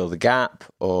fill the gap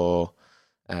or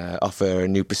offer a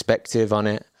new perspective on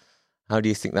it? How do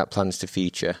you think that plans to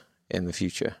feature in the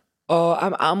future? Oh,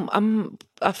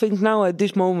 I think now at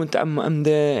this moment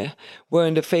we're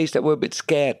in the phase that we're a bit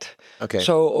scared. Okay.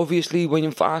 So obviously, when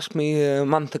you've asked me a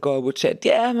month ago, I would say,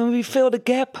 yeah, man, we fill the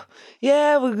gap.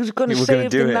 Yeah, we're going to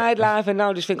save the nightlife, and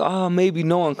now just think, oh, maybe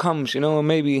no one comes,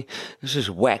 maybe this is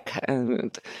whack,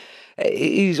 and it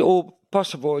is all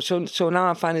possible. So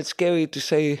now I find it scary to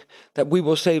say that we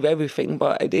will save everything,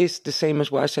 but it is the same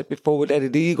as what I said before with Eddie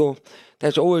the Eagle.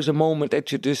 There's always a moment that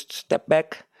you just step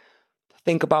back,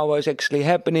 think about what's actually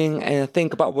happening, and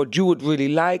think about what you would really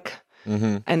like,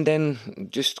 and then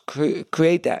just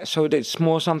create that. So it's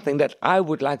more something that I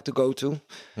would like to go to.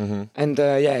 And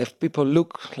if people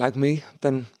look like me,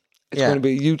 then it's going to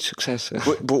be a huge success.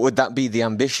 But would that be the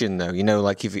ambition, though?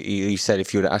 Like if you said,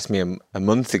 if you would have asked me a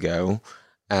month ago,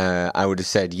 I would have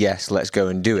said, yes, let's go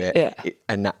and do it. Yeah.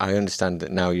 And I understand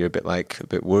that now you're a bit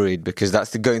worried because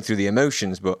that's going through the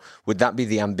emotions. But would that be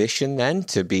the ambition then,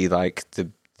 to be like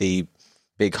the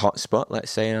big hotspot, let's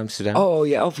say, in Amsterdam? Oh,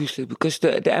 yeah, obviously, because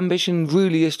the ambition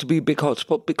really is to be a big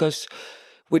hotspot, because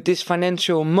with this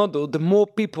financial model, the more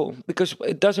people, because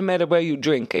it doesn't matter where you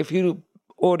drink. If you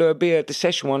order a beer at the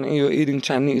Szechuan and you're eating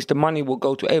Chinese, the money will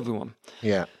go to everyone.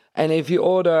 Yeah. And if you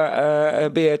order a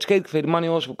beer at Skate Cafe, the money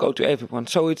also will go to everyone.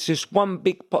 So it's just one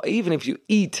big pot. Even if you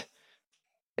eat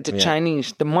at the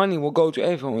Chinese, the money will go to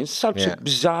everyone. It's such a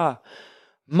bizarre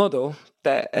model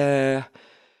that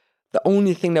the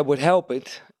only thing that would help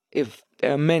it, if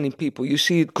there are many people, you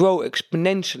see it grow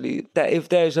exponentially, that if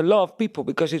there's a lot of people,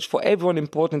 because it's for everyone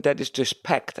important that it's just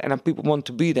packed and people want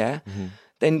to be there,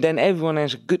 then everyone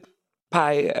has a good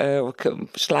pie or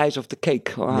slice of the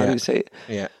cake, or how do you say it?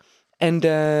 Yeah. And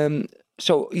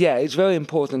it's very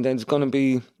important that it's going to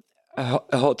be a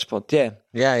hotspot.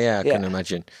 Yeah, I can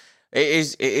imagine.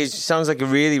 It is. Sounds like a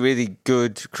really, really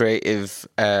good creative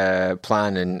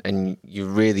plan, and you're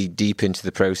really deep into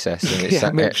the process. And it's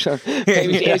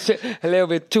maybe it's a little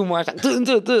bit too much.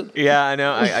 Yeah, I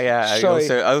know. I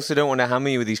also don't want to hammer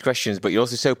you with these questions, but you're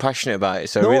also so passionate about it.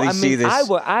 So I see this.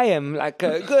 I am like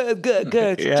good.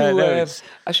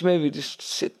 I should maybe just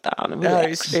sit down and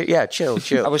relax.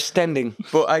 Chill. I was standing.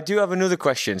 But I do have another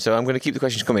question, so I'm going to keep the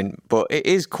questions coming. But it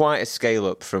is quite a scale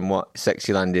up from what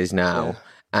Sexyland is now. Yeah.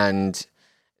 And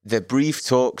the brief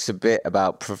talks a bit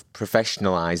about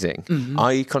professionalizing.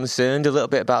 Are you concerned a little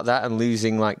bit about that and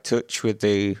losing touch with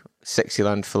the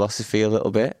Sexyland philosophy a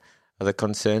little bit? Are there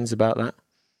concerns about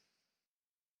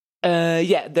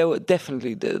that? There were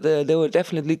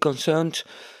definitely concerns.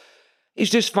 it's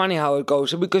just funny how it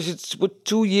goes, because it's with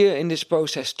 2 years in this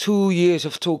process, 2 years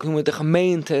of talking with the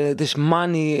gemeente, this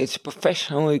money, it's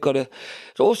professional. You gotta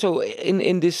also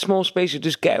in this small space, you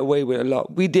just get away with a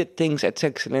lot. We did things at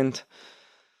Sexcellent,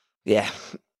 yeah,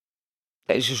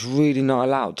 that is just really not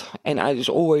allowed. And I just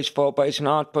always thought, but it's an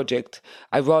art project,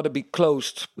 I'd rather be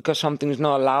closed because something is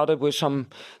not allowed. That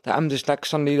I'm just like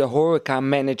suddenly the horeca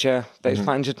manager that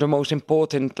finds it the most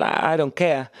important. I don't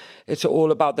care. It's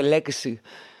all about the legacy.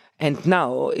 And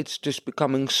now it's just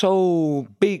becoming so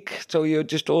big. So you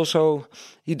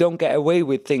don't get away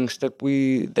with things that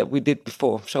we did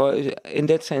before. So in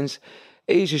that sense,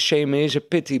 it is a shame, it is a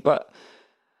pity. But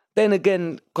then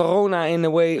again, Corona in a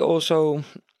way also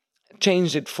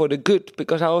changed it for the good,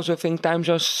 because I also think times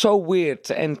are so weird,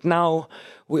 and now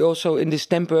we also in this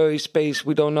temporary space,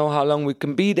 we don't know how long we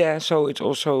can be there, so it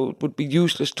would be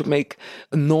useless to make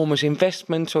enormous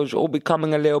investments. So it's all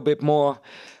becoming a little bit more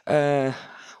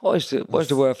what's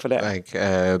the word for that? Like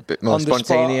a bit more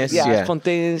spontaneous. Yeah,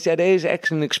 spontaneous. Yeah, there is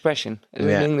actually an expression, an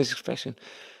English expression.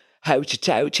 Houtje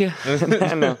touwtje.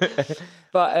 I know.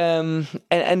 But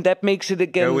and that makes it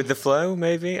again. Go with the flow,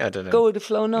 maybe? I don't know. Go with the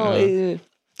flow. No,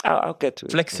 I'll get to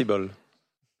it. Flexible.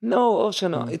 No, also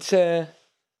not. It's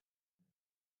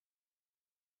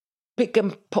pick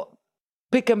and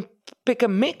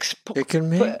mix. Pick and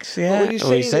mix, yeah. When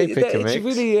you say pick and mix. It's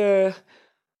really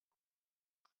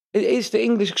it is the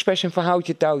English expression for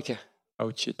houtje touwtje.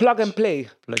 Plug and play.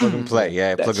 Plug and play,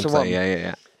 yeah. Plug and play,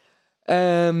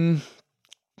 yeah.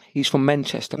 He's from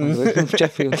Manchester, by the way, from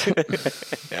Sheffield.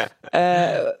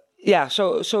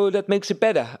 So that makes it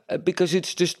better, because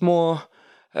it's just more.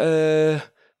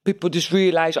 People just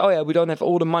realize, we don't have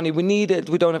all the money we needed.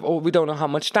 We don't know how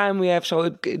much time we have, so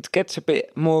it gets a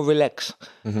bit more relaxed.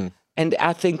 Mm-hmm. And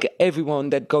I think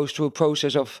everyone that goes through a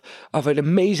process of an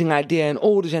amazing idea and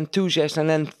all this enthusiasm, and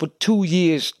then for 2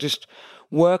 years just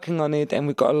working on it, and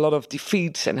we got a lot of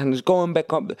defeats, and then it's going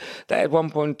back up. That at one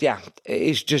point,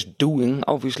 it's just doing.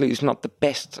 Obviously, it's not the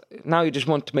best. Now you just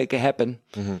want to make it happen.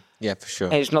 Mm-hmm. Yeah, for sure.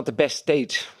 And it's not the best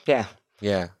stage. Yeah.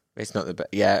 Yeah, it's not the best.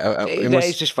 Yeah,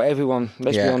 it's just for everyone.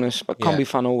 Let's be honest, but it can't be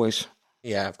fun always.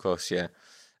 Yeah, of course. Yeah.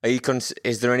 Are you?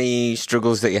 Is there any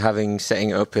struggles that you're having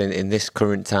setting it up in this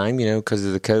current time? Because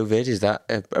of the COVID, is that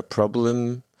a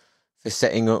problem for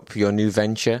setting up your new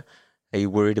venture? Are you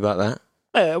worried about that?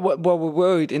 Well, we're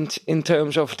worried in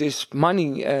terms of this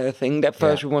money thing. That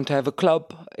first we want to have a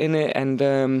club in it, and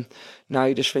now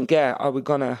you just think, are we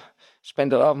gonna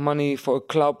spend a lot of money for a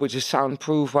club which is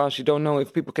soundproof, whilst you don't know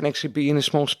if people can actually be in a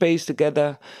small space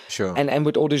together? Sure. And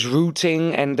with all this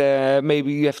routing, and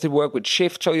maybe you have to work with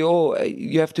shifts, so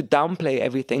you have to downplay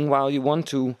everything while you want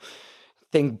to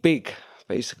think big,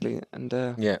 basically. And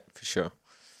yeah, for sure.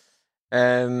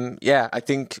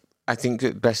 I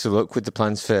think best of luck with the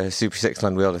plans for Super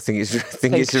Sexland World. I think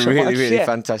it's a really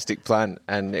fantastic plan,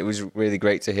 and it was really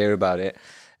great to hear about it.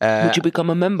 Would you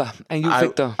become a member? And you,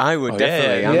 Victor? I would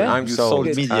definitely. Yeah. I'm sold.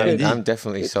 I'm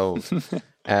definitely sold.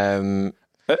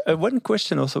 One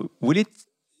question also: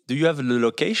 do you have the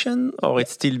location, or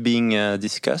it's still being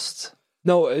discussed?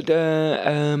 No,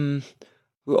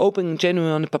 we're opening in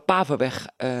January on the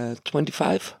Papaverweg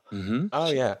 25. Mm-hmm.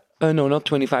 Oh yeah. No, not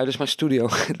 25. That's my studio.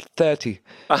 30.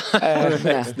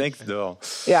 That's next door.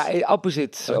 Yeah,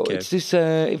 opposite. So it's this.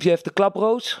 If you have the Club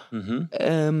Road,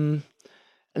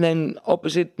 and then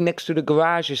opposite, next to the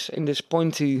garages, in this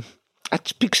pointy. I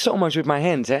speak so much with my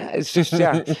hands. It's just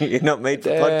You're not made for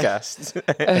podcasts.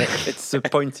 It's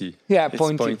pointy. Yeah, it's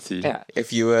pointy. Yeah.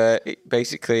 If you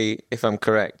basically, if I'm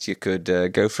correct, you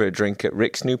could go for a drink at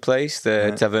Rick's new place,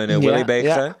 the Taverna Willy Baker.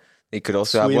 Yeah. You could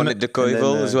also have one at De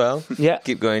Keuvel as well. Yeah.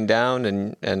 Keep going down,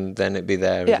 and then it'd be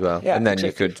there as well. Yeah, and then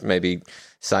you could maybe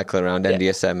cycle around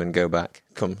NDSM and go back.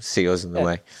 Come see us on the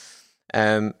way.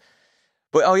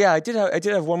 But I did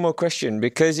have one more question,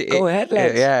 because go ahead,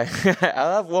 lads.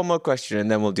 I'll have one more question and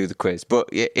then we'll do the quiz. But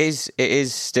it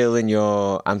is still in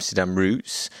your Amsterdam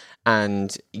roots,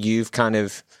 and you've kind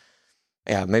of.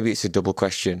 Yeah, maybe it's a double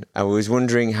question. I was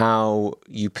wondering how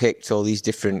you picked all these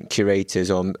different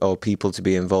curators or people to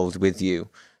be involved with you,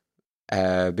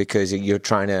 because you're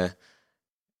trying to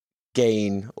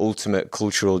gain ultimate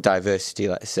cultural diversity,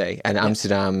 let's say. And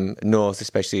Amsterdam North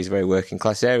especially is a very working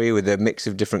class area with a mix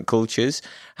of different cultures.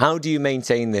 How do you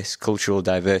maintain this cultural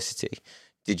diversity?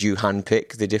 Did you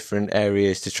handpick the different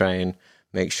areas to try and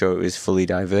make sure it was fully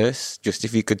diverse? Just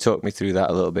if you could talk me through that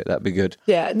a little bit, that'd be good.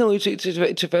 Yeah, no, it's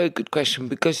a very good question,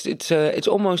 because it's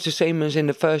almost the same as in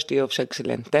the first year of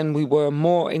Sexcellent. Then we were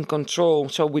more in control,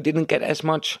 so we didn't get as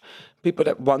much people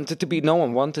that wanted to be. No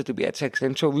one wanted to be at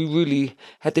Sexcellent, so we really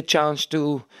had the chance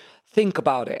to think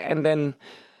about it. And then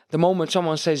the moment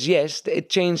someone says yes, it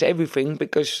changes everything,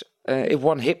 because if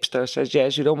one hipster says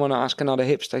yes, you don't want to ask another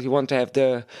hipster. You want to have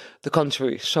the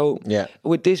contrary. So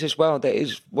with this as well,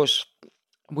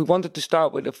 we wanted to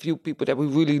start with a few people that we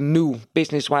really knew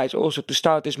business-wise, also to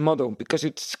start this model, because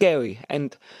it's scary.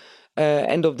 And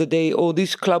end of the day, all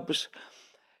these clubs,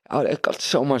 I've got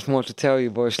so much more to tell you,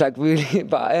 boys. Like really,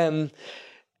 but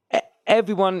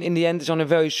everyone in the end is on a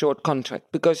very short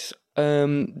contract, because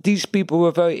these people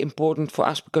were very important for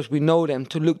us, because we know them,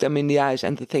 to look them in the eyes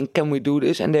and to think, can we do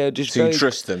this? And they're just so you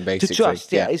trust them, basically. To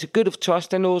trust, it's a good of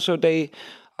trust, and also they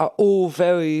are all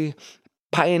very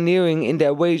pioneering in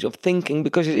their ways of thinking,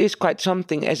 because it is quite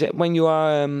something when you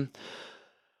are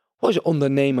what is it,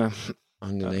 ondernemer,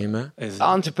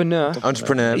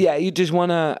 entrepreneur. Yeah, you just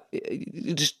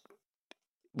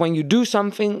when you do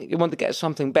something, you want to get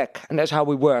something back, and that's how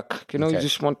we work. You know, you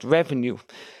just want revenue,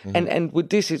 and with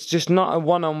this, it's just not a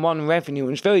one-on-one revenue.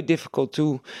 It's very difficult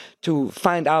to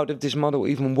find out if this model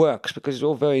even works, because it's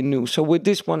all very new. So with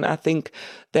this one, I think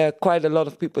there are quite a lot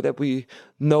of people that we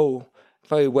know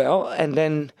very well, and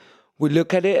then we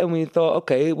look at it and we thought,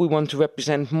 okay, we want to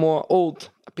represent more old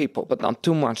people, but not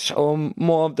too much, or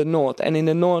more of the North. And in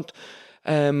the North,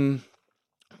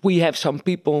 we have some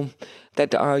people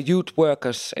that are youth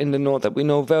workers in the North that we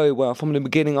know very well from the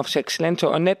beginning of Sexyland.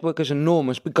 So our network is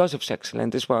enormous because of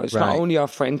Sexyland as well. It's not only our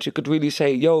friends. You could really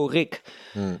say, yo, Rick,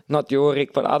 not your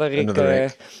Rick, but other Rick.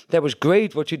 That was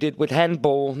great what you did with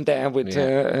handball there with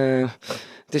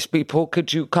these people.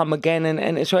 Could you come again?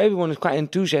 And so everyone is quite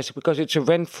enthusiastic, because it's a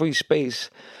rent-free space.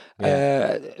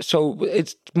 So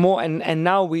it's more, and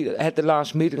now we had the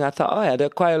last meeting, I thought, there are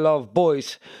quite a lot of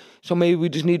boys, so maybe we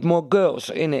just need more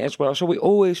girls in it as well. So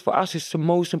for us, it's the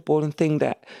most important thing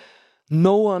that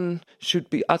no one should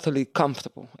be utterly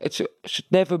comfortable. It should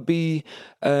never be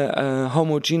a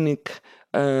homogenic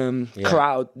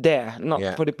crowd there,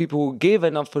 not for the people who give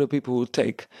and not for the people who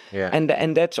take.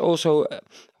 And that's also,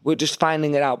 we're just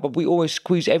finding it out, but we always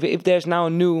squeeze if there's now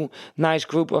a new nice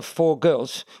group of 4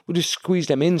 girls, we just squeeze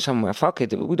them in somewhere. Fuck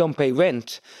it, we don't pay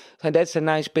rent. And that's a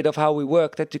nice bit of how we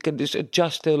work, that you can just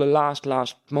adjust till the last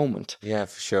moment. Yeah,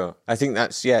 for sure. I think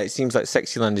it seems like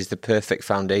Sexyland is the perfect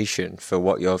foundation for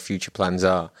what your future plans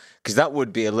are. Because that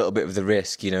would be a little bit of the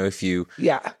risk, if you...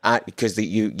 Because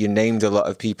you named a lot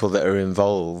of people that are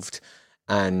involved,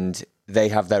 and they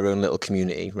have their own little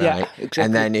community, right? Yeah, exactly.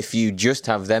 And then if you just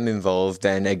have them involved,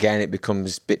 then again, it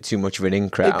becomes a bit too much of an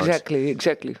in-crowd.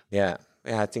 Exactly. Yeah,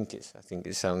 I think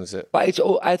it sounds... But it's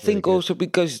I think really also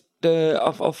because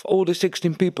of all the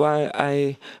 16 people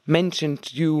I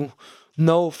mentioned, you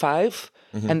know 5,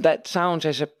 and that sounds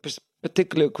as a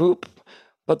particular group,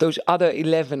 but those other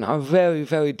 11 are very,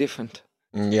 very different.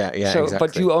 Yeah, so, exactly.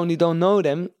 But you only don't know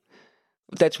them.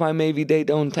 That's why maybe they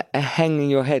don't hang in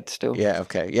your head still. Yeah,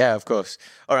 okay. Yeah, of course.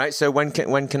 All right, so when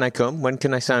can I come? When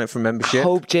can I sign up for membership? I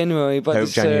hope January, but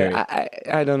January.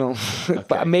 I don't know. Okay.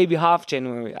 But maybe half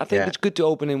January. I think it's good to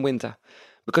open in winter,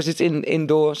 because it's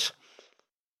indoors.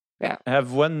 Yeah. I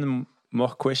have one more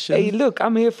question. Hey, look,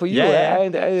 I'm here for you.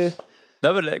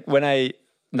 No, but when I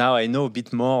know a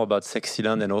bit more about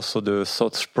Sexyland and also the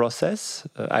thought process.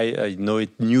 I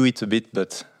knew it a bit,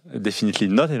 but definitely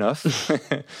not enough.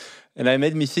 And it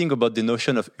made me think about the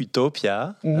notion of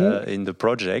utopia in the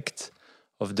project,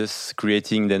 of this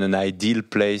creating then an ideal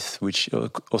place which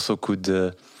also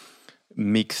could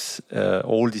mix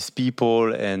all these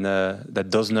people and that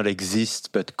does not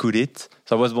exist, but could it?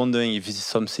 So I was wondering if this is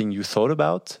something you thought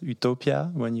about, utopia,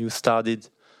 when you started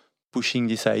pushing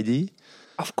this idea?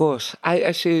 Of course.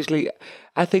 I seriously,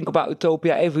 I think about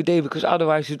utopia every day, because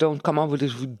otherwise you don't come up with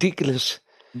these ridiculous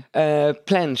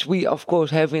plans. We, of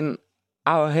course, have in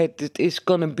our head that it's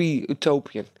gonna be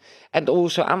utopian. And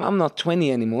also, I'm not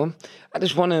 20 anymore. I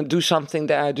just want to do something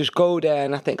that I just go there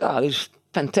and I think, oh, this is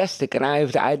fantastic. And I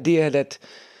have the idea that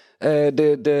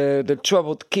the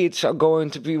troubled kids are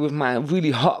going to be with my really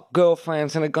hot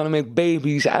girlfriends and they're gonna make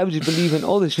babies. I just believe in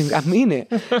all these things. I mean it.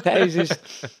 That is just,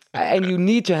 and you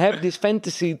need to have this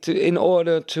fantasy in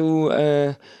order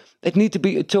to. It needs to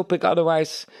be utopic,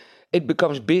 otherwise it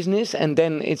becomes business, and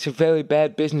then it's a very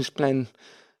bad business plan.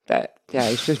 That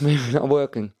it's just maybe not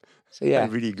working. So yeah,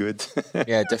 really good.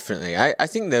 Yeah, definitely. I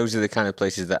think those are the kind of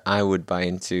places that I would buy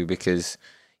into, because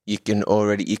you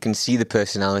can see the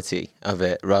personality of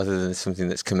it rather than something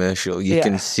that's commercial. You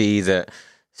can see that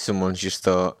someone's just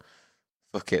thought,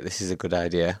 fuck it, this is a good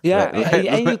idea. Yeah,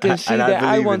 and you can see that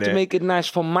I want to make it nice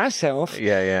for myself.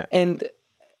 Yeah. And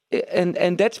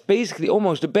and that's basically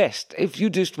almost the best. If you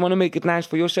just want to make it nice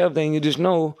for yourself, then you just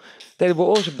know that it will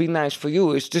also be nice for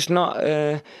you. It's just not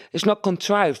it's not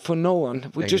contrived for no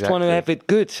one. We just want to have it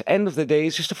good. End of the day,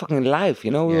 it's just a fucking life,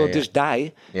 you know. We'll just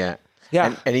die. Yeah.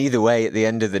 Yeah. And either way, at the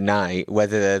end of the night,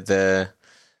 whether the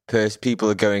people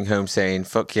are going home saying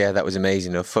 "fuck yeah, that was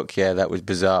amazing" or "fuck yeah, that was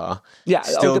bizarre,"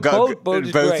 still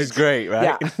both is great,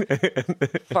 right? Yeah.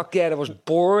 Fuck yeah, that was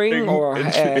boring, or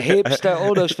hipster.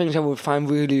 All those things I would find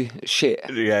really shit.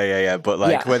 Yeah. But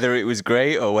like whether it was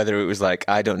great or whether it was like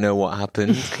I don't know what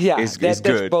happened, is that's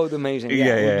good. both amazing. We'd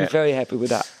be very happy with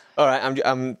that. All right,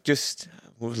 I'm just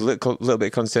a little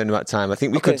bit concerned about time. I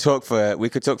think we could talk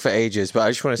for ages, but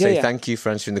I just want to say thank you for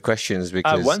answering the questions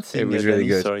because one thing, it was really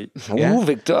good. Sorry. Yeah. Ooh,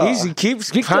 Victor. He keeps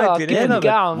piping in.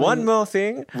 One more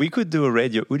thing. We could do a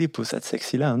Radio Oedipus at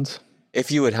Sexy Lounge. If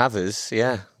you would have us,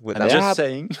 yeah. I'm just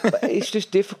saying. But it's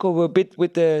just difficult. We're a bit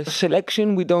with the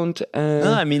selection. We don't.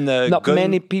 No, I mean, not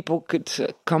many people could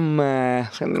come. No,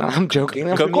 I'm joking.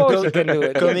 Of course, you can do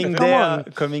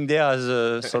it. Coming there as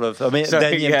a sort of. I mean,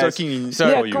 sorry, Danny, I'm talking in.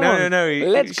 Sorry, yeah, come on. No.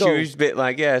 Let's go. She was a bit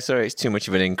like, sorry, it's too much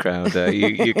of an in crowd.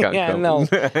 You can't come.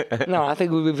 No, I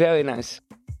think it would be very nice.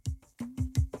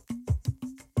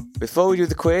 Before we do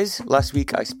the quiz, last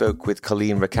week I spoke with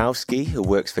Colleen Rakowski, who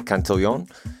works for Cantillon.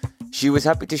 She was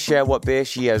happy to share what beer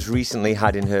she has recently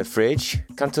had in her fridge.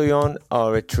 Cantillon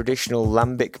are a traditional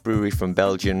lambic brewery from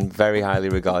Belgium, very highly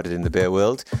regarded in the beer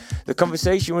world. The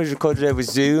conversation was recorded over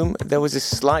Zoom. There was a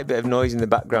slight bit of noise in the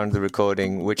background of the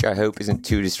recording, which I hope isn't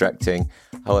too distracting.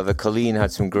 However, Colleen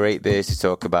had some great beers to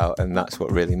talk about, and that's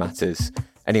what really matters.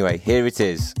 Anyway, here it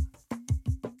is.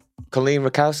 Colleen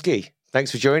Rakowski,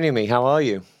 thanks for joining me. How are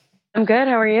you? I'm good.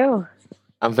 How are you?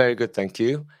 I'm very good, thank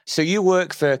you. So you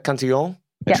work for Cantillon,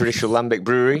 a traditional lambic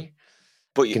brewery,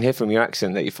 but you can hear from your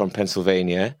accent that you're from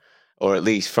Pennsylvania, or at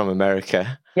least from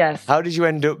America. Yes. How did you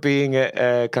end up being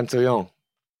at Cantillon?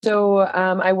 So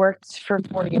I worked for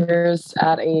 4 years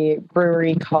at a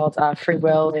brewery called Free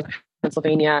Will in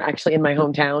Pennsylvania, actually in my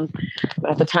hometown.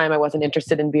 At the time, I wasn't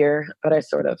interested in beer, but I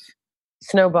sort of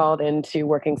snowballed into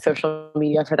working social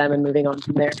media for them and moving on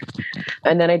from there.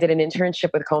 And then I did an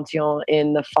internship with Cantillon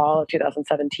in the fall of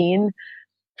 2017.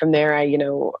 From there, I,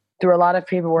 through a lot of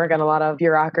paperwork and a lot of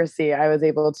bureaucracy, I was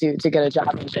able to get a job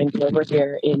and go over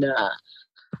here in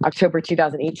October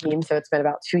 2018. So it's been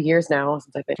about 2 years now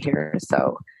since I've been here.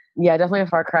 So yeah, definitely a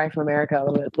far cry from America, a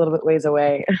little bit ways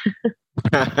away.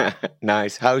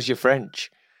 Nice. How's your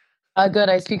French? Good.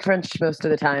 I speak French most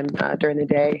of the time during the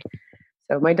day.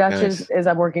 So my Dutch is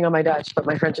I'm working on my Dutch, but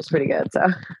my French is pretty good. So.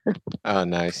 Oh,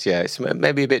 nice. Yeah, it's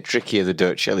maybe a bit trickier, the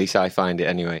Dutch. At least I find it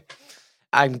anyway.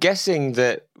 I'm guessing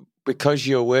that because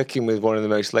you're working with one of the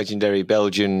most legendary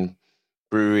Belgian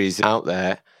breweries out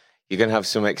there, you're going to have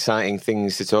some exciting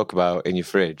things to talk about in your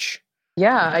fridge.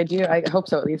 Yeah, I do. I hope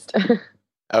so, at least.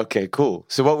 Okay, cool.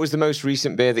 So what was the most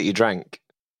recent beer that you drank?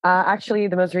 Actually,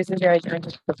 the most recent beer I drank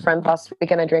with friends last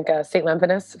weekend. I drank a St.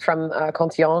 Lampanus from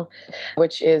Cantillon,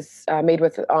 which is made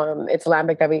with it's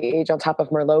lambic that we age on top of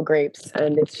Merlot grapes,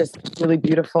 and it's just really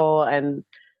beautiful. And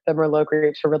the Merlot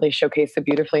grapes were really showcased so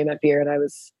beautifully in that beer. And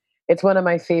it's one of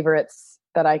my favorites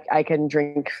that I can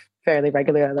drink fairly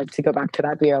regularly. I like to go back to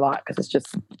that beer a lot because it's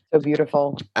just so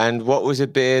beautiful. And what was a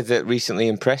beer that recently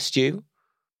impressed you?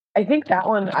 I think that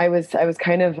one I was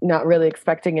kind of not really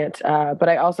expecting it, but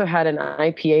I also had an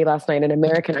IPA last night, an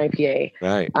American IPA.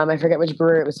 Right. I forget which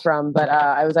brewer it was from, but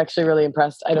I was actually really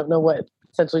impressed. I don't know what.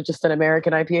 Essentially, just an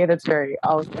American IPA that's very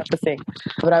all-encompassing.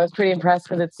 But I was pretty impressed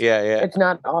because it's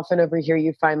not often over here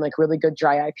you find like really good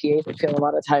dry IPAs. I feel a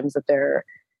lot of times that they're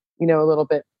a little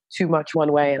bit too much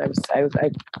one way, and I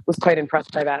was quite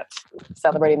impressed by that.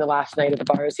 Celebrating the last night at the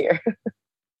bars here.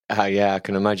 Yeah, I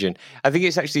can imagine. I think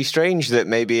it's actually strange that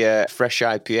maybe a fresh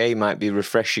IPA might be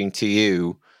refreshing to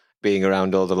you, being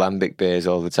around all the lambic beers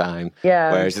all the time.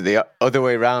 Yeah. Whereas the other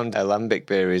way around, a lambic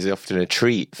beer is often a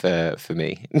treat for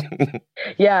me.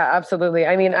 Yeah, absolutely.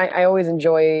 I mean, I always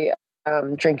enjoy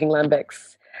drinking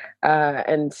lambics.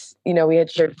 And, we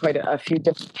had shared quite a few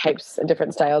different types and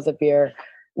different styles of beer.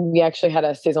 We actually had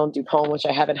a Saison Dupont, which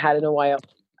I haven't had in a while.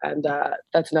 And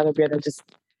that's another beer that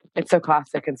it's so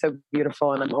classic and so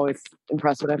beautiful, and I'm always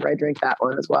impressed whenever I drink that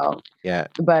one as well. Yeah.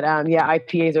 But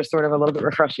IPAs are sort of a little bit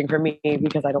refreshing for me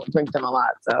because I don't drink them a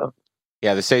lot. So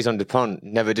yeah, the Saison Dupont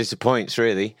never disappoints,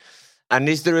 really. And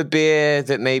is there a beer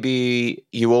that maybe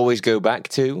you always go back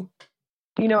to?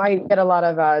 I get a lot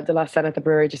of De La Seine at the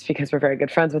brewery just because we're very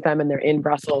good friends with them and they're in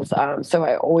Brussels. So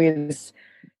I always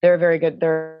they're very good.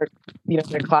 They're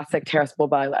classic Terrace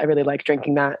Bulba. I really like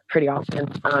drinking that pretty often.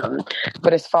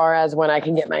 But as far as when I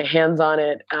can get my hands on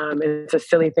it, it's a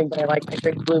silly thing, but I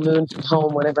drink Blue Moon from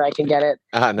home whenever I can get it.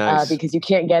 Nice. Because you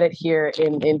can't get it here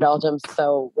in Belgium.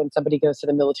 So when somebody goes to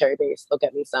the military base, they'll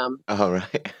get me some. Oh,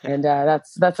 right. And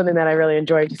that's something that I really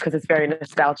enjoy, just because it's very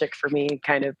nostalgic for me.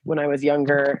 Kind of when I was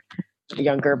younger,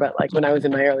 but like when I was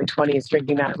in my early 20s,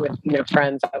 drinking that with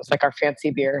friends, that was like our fancy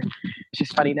beer, which is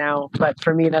funny now. But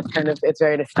for me, it's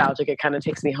very nostalgic. It kind of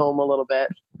takes me home a little bit.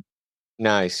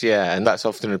 Nice, yeah, and that's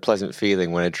often a pleasant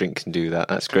feeling when a drink can do that.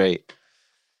 That's great.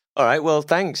 All right, well,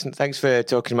 thanks for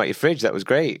talking about your fridge. That was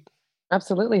great.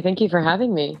 Absolutely, thank you for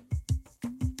having me.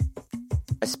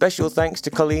 A special thanks to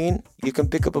Colleen. You can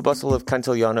pick up a bottle of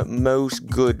Cantillon at most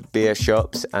good beer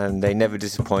shops, and they never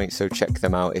disappoint, so check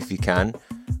them out if you can.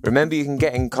 Remember, you can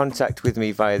get in contact with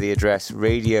me via the address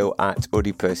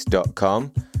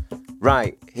radio@oedipus.com.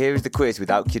 Right, here is the quiz with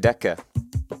Aukje Dekker.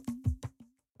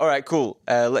 All right, cool.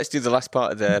 Let's do the last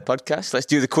part of the podcast. Let's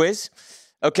do the quiz.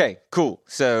 Okay, cool.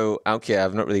 So, Aukje,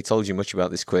 I've not really told you much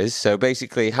about this quiz. So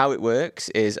basically how it works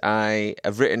is I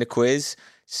have written a quiz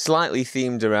slightly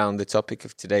themed around the topic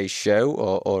of today's show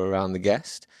or around the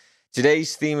guest.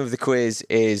 Today's theme of the quiz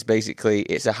is basically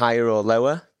it's a higher or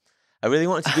lower. I really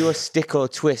wanted to do a stick or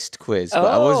twist quiz, but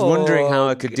I was wondering how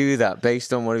I could do that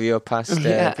based on one of your past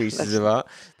pieces of art.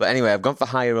 But anyway, I've gone for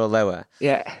higher or lower.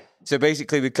 Yeah. So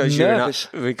basically, because Nervous.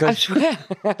 because I swear,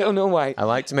 I don't know why. I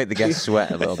like to make the guests sweat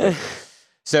a little bit.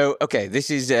 So, okay, this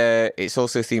is, it's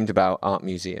also themed about art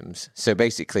museums. So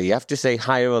basically, you have to say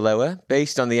higher or lower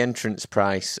based on the entrance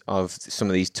price of some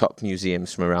of these top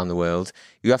museums from around the world.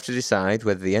 You have to decide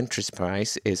whether the entrance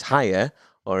price is higher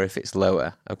or if it's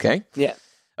lower, okay? Yeah.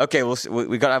 Okay, well,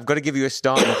 I've got to give you a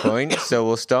starting point. So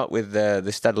we'll start with the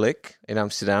Stedelijk in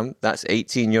Amsterdam. That's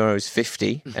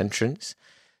 €18.50 entrance.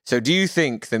 So do you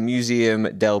think the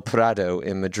Museum del Prado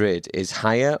in Madrid is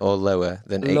higher or lower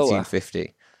than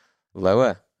 €18.50?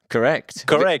 Lower. Correct.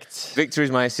 Victor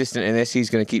is my assistant in this. He's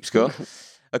going to keep score.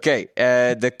 Okay,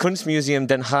 the Kunstmuseum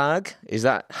Den Haag, is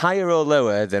that higher or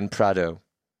lower than Prado?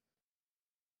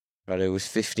 Prado was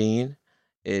 15.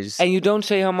 And you don't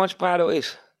say how much Prado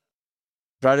is?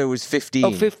 Prado was 15.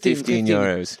 Oh, 15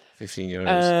 €15.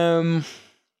 €15.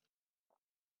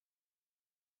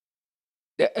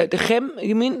 De GEM,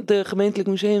 you mean? De Gemeentelijk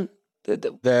Museum? The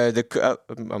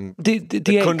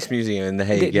Kunstmuseum in The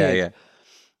Hague, yeah.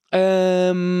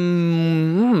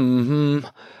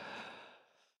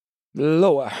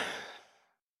 Lower.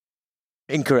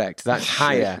 Incorrect. That's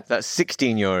higher. That's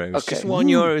 €16. Okay. Just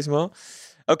 €1 more.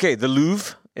 Okay, the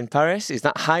Louvre in Paris, is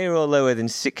that higher or lower than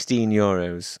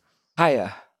 €16?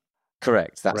 Higher.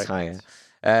 Correct. That's higher.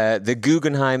 The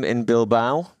Guggenheim in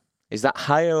Bilbao, is that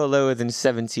higher or lower than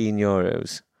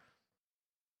 €17?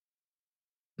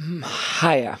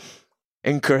 Higher.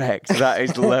 Incorrect. That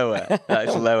is lower.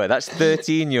 That's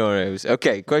 €13.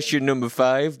 Okay, question number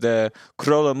 5. The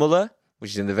Kröller-Müller,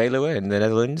 which is in the Veluwe in the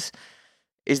Netherlands.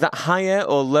 Is that higher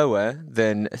or lower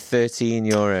than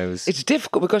 €13? It's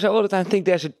difficult because I all the time think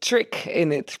there's a trick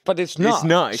in it, but it's not. It's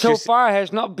not. So far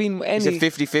has not been any... It's a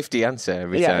 50-50 answer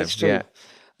every time. Yeah, it's true. Yeah.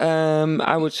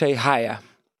 I would say higher.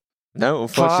 No,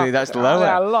 unfortunately, that's lower.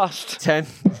 I lost.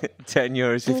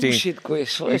 €10.15. Bullshit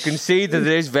quiz. You can see that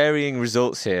there's varying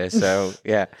results here. So,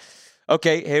 yeah.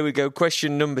 Okay, here we go.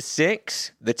 Question number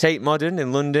 6. The Tate Modern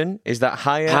in London. Is that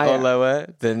higher. Or lower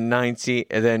than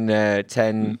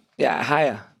 10? Yeah,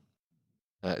 higher.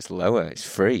 That's lower. It's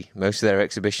free. Most of their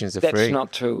exhibitions are free. That's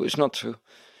not true. It's not true.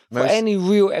 For any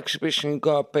real exhibition, you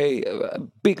gotta pay a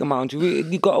big amount.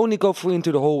 You only go free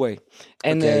into the hallway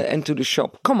and to the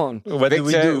shop. Come on, what do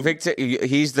we do? Victor,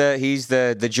 he's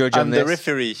the judge on this. I'm the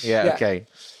referee. Yeah, okay.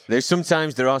 There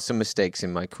are some mistakes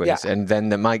in my quiz, and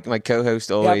then my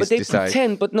co-host always but they decides.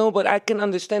 pretend. But I can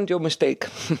understand your mistake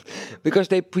because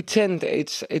they pretend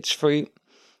it's free.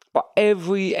 But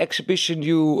every exhibition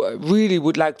you really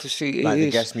would like to see like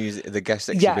is... the guest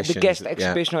exhibition. Yeah, the guest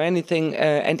exhibition or anything.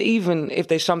 And even if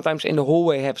they sometimes in the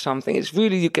hallway have something, it's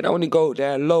really, you can only go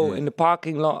there low in the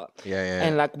parking lot.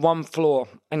 And like one floor.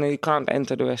 And then you can't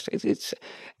enter the rest.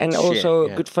 Also a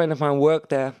good friend of mine worked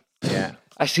there. Yeah.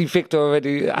 I see Victor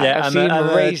already. I see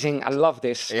him raising. I love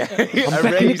this. Yeah, I'm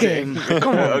back in the game.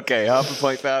 Come on. Okay, half a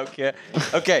point for Aukje.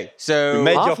 Okay, so... You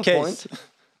made half your a case. point?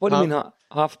 What do you mean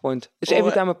half a point? It's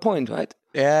every time a point, right?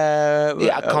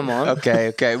 Yeah, come on.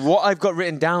 Okay. What I've got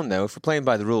written down, though, if we're playing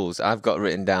by the rules, I've got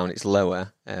written down it's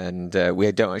lower, and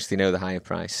we don't actually know the higher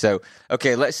price. So,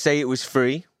 okay, let's say it was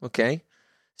free, okay?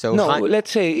 So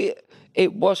let's say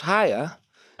it was higher,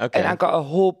 okay, and I got a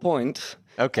whole point.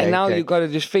 Okay. And now okay. you got to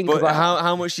just think But about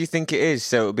how much do you think it is?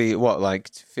 So it'll be what, like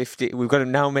 50? We've got to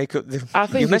now make up the. I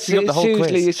think You're messing up the whole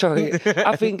seriously, quiz. sorry.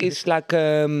 I think it's like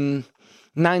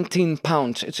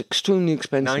 £19. It's extremely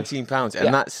expensive. £19, and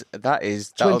Yeah. that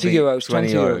is 20 be euros,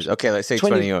 20 euros. Okay, let's say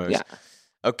 20 euros. Yeah.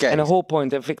 Okay. And a whole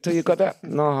point. Victor, you got that?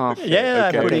 No half. Yeah,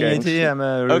 okay, I'm putting okay. it here. I'm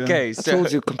Okay, I so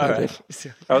told you all right.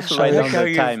 competitive. I also I write like down how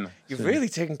the time. You've really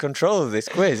taken control of this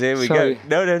quiz. Here we Sorry.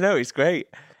 go. No, it's great.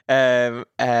 So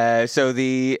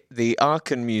the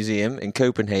Aachen Museum in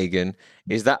Copenhagen,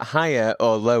 is that higher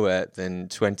or lower than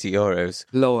 20 euros?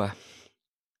 Lower.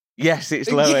 Yes, it's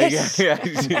lower. Yes. Yeah,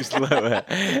 it's lower.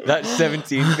 That's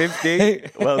 1750.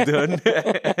 Well done.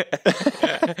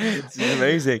 This is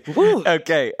amazing. Woo.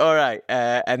 Okay, all right.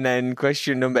 And then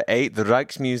question number 8, the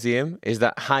Rijksmuseum, is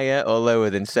that higher or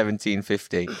lower than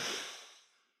 1750?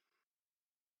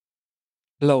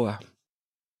 Lower.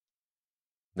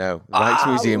 No,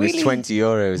 Rijksmuseum is really? 20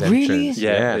 euros entrance. Really?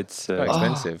 Yeah, it's quite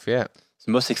expensive. Yeah. It's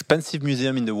the most expensive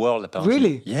museum in the world, apparently.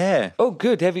 Really? Yeah. Oh,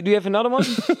 good. Do you have another one?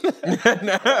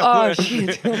 No. Oh,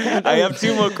 shit. I have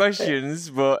 2 more questions,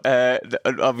 but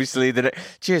obviously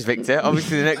cheers, Victor.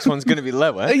 Obviously, the next one's going to be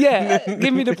lower. Yeah,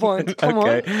 give me the point. Come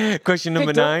Okay. Question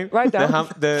number Victor, 9. write down.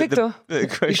 Victor,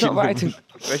 question, not writing.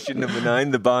 Question number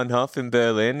 9. The Bahnhof in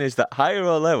Berlin, is that higher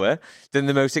or lower than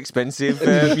the most expensive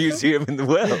museum in the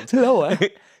world? on. Lower.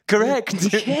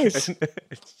 Correct. Yes.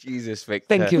 Jesus, Victor.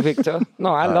 Thank you, Victor. No,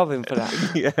 I love him for that.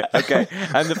 Yeah. Okay.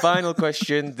 And the final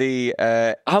question. The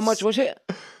How much was it?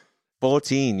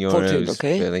 14 euros. 14,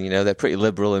 okay. Berlin, they're pretty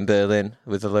liberal in Berlin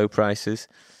with the low prices.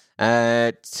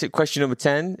 Question number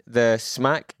 10. The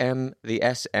SMAK, the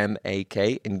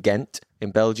SMAK in Ghent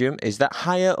in Belgium, is that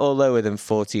higher or lower than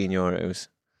 14 euros?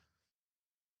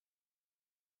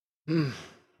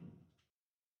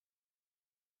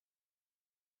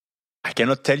 I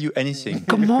cannot tell you anything.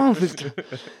 Come on, Victor.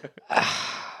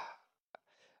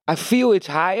 I feel it's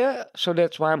higher, so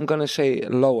that's why I'm going to say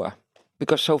lower.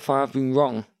 Because so far I've been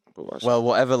wrong. Well,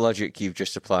 whatever logic you've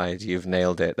just applied, you've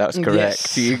nailed it. That's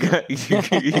correct. Yes. You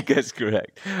guess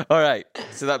correct. All right.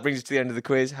 So that brings us to the end of the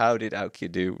quiz. How did Aukje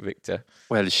do, Victor?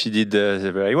 Well, she did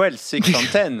very well. 6 on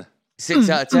 10. 6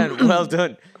 out of 10. Well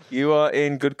done. You are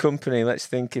in good company. Let's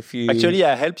think if you... Actually,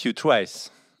 I helped you twice.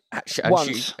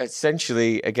 Once.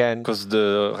 Essentially, again... Because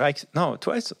twice.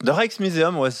 The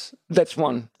Rijksmuseum was... That's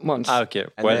once. Okay.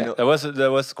 And Well, then-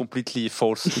 that was completely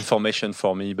false information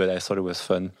for me, but I thought it was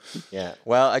fun. Yeah.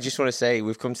 Well, I just want to say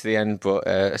we've come to the end, but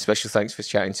a special thanks for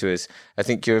chatting to us. I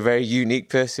think you're a very unique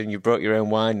person. You brought your own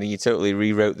wine and you totally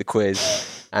rewrote the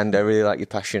quiz. And I really like your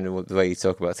passion and the way you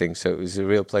talk about things. So it was a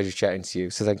real pleasure chatting to you.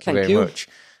 So thank you very much.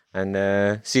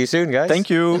 And see you soon, guys. Thank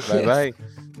you. Bye-bye.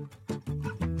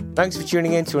 Thanks for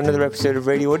tuning in to another episode of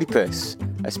Radio Oedipus.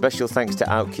 A special thanks to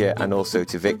Aukje and also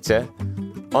to Victor.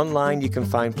 Online, you can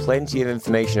find plenty of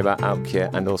information about Aukje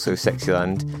and also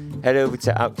Sexyland. Head over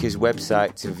to Aukje's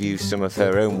website to view some of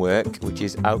her own work, which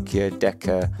is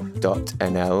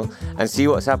aukjedekker.nl, and see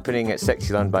what's happening at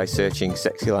Sexyland by searching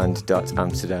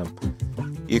sexyland.amsterdam.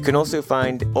 You can also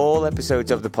find all episodes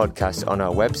of the podcast on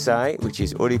our website, which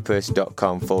is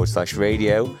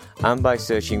oedipus.com/radio, and by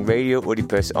searching Radio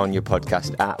Oedipus on your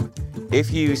podcast app.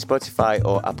 If you use Spotify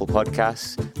or Apple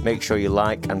Podcasts, make sure you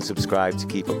like and subscribe to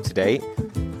keep up to date.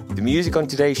 The music on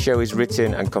today's show is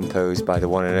written and composed by the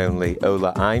one and only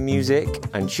Ola I Music,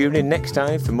 and tune in next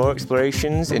time for more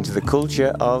explorations into the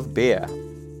culture of beer.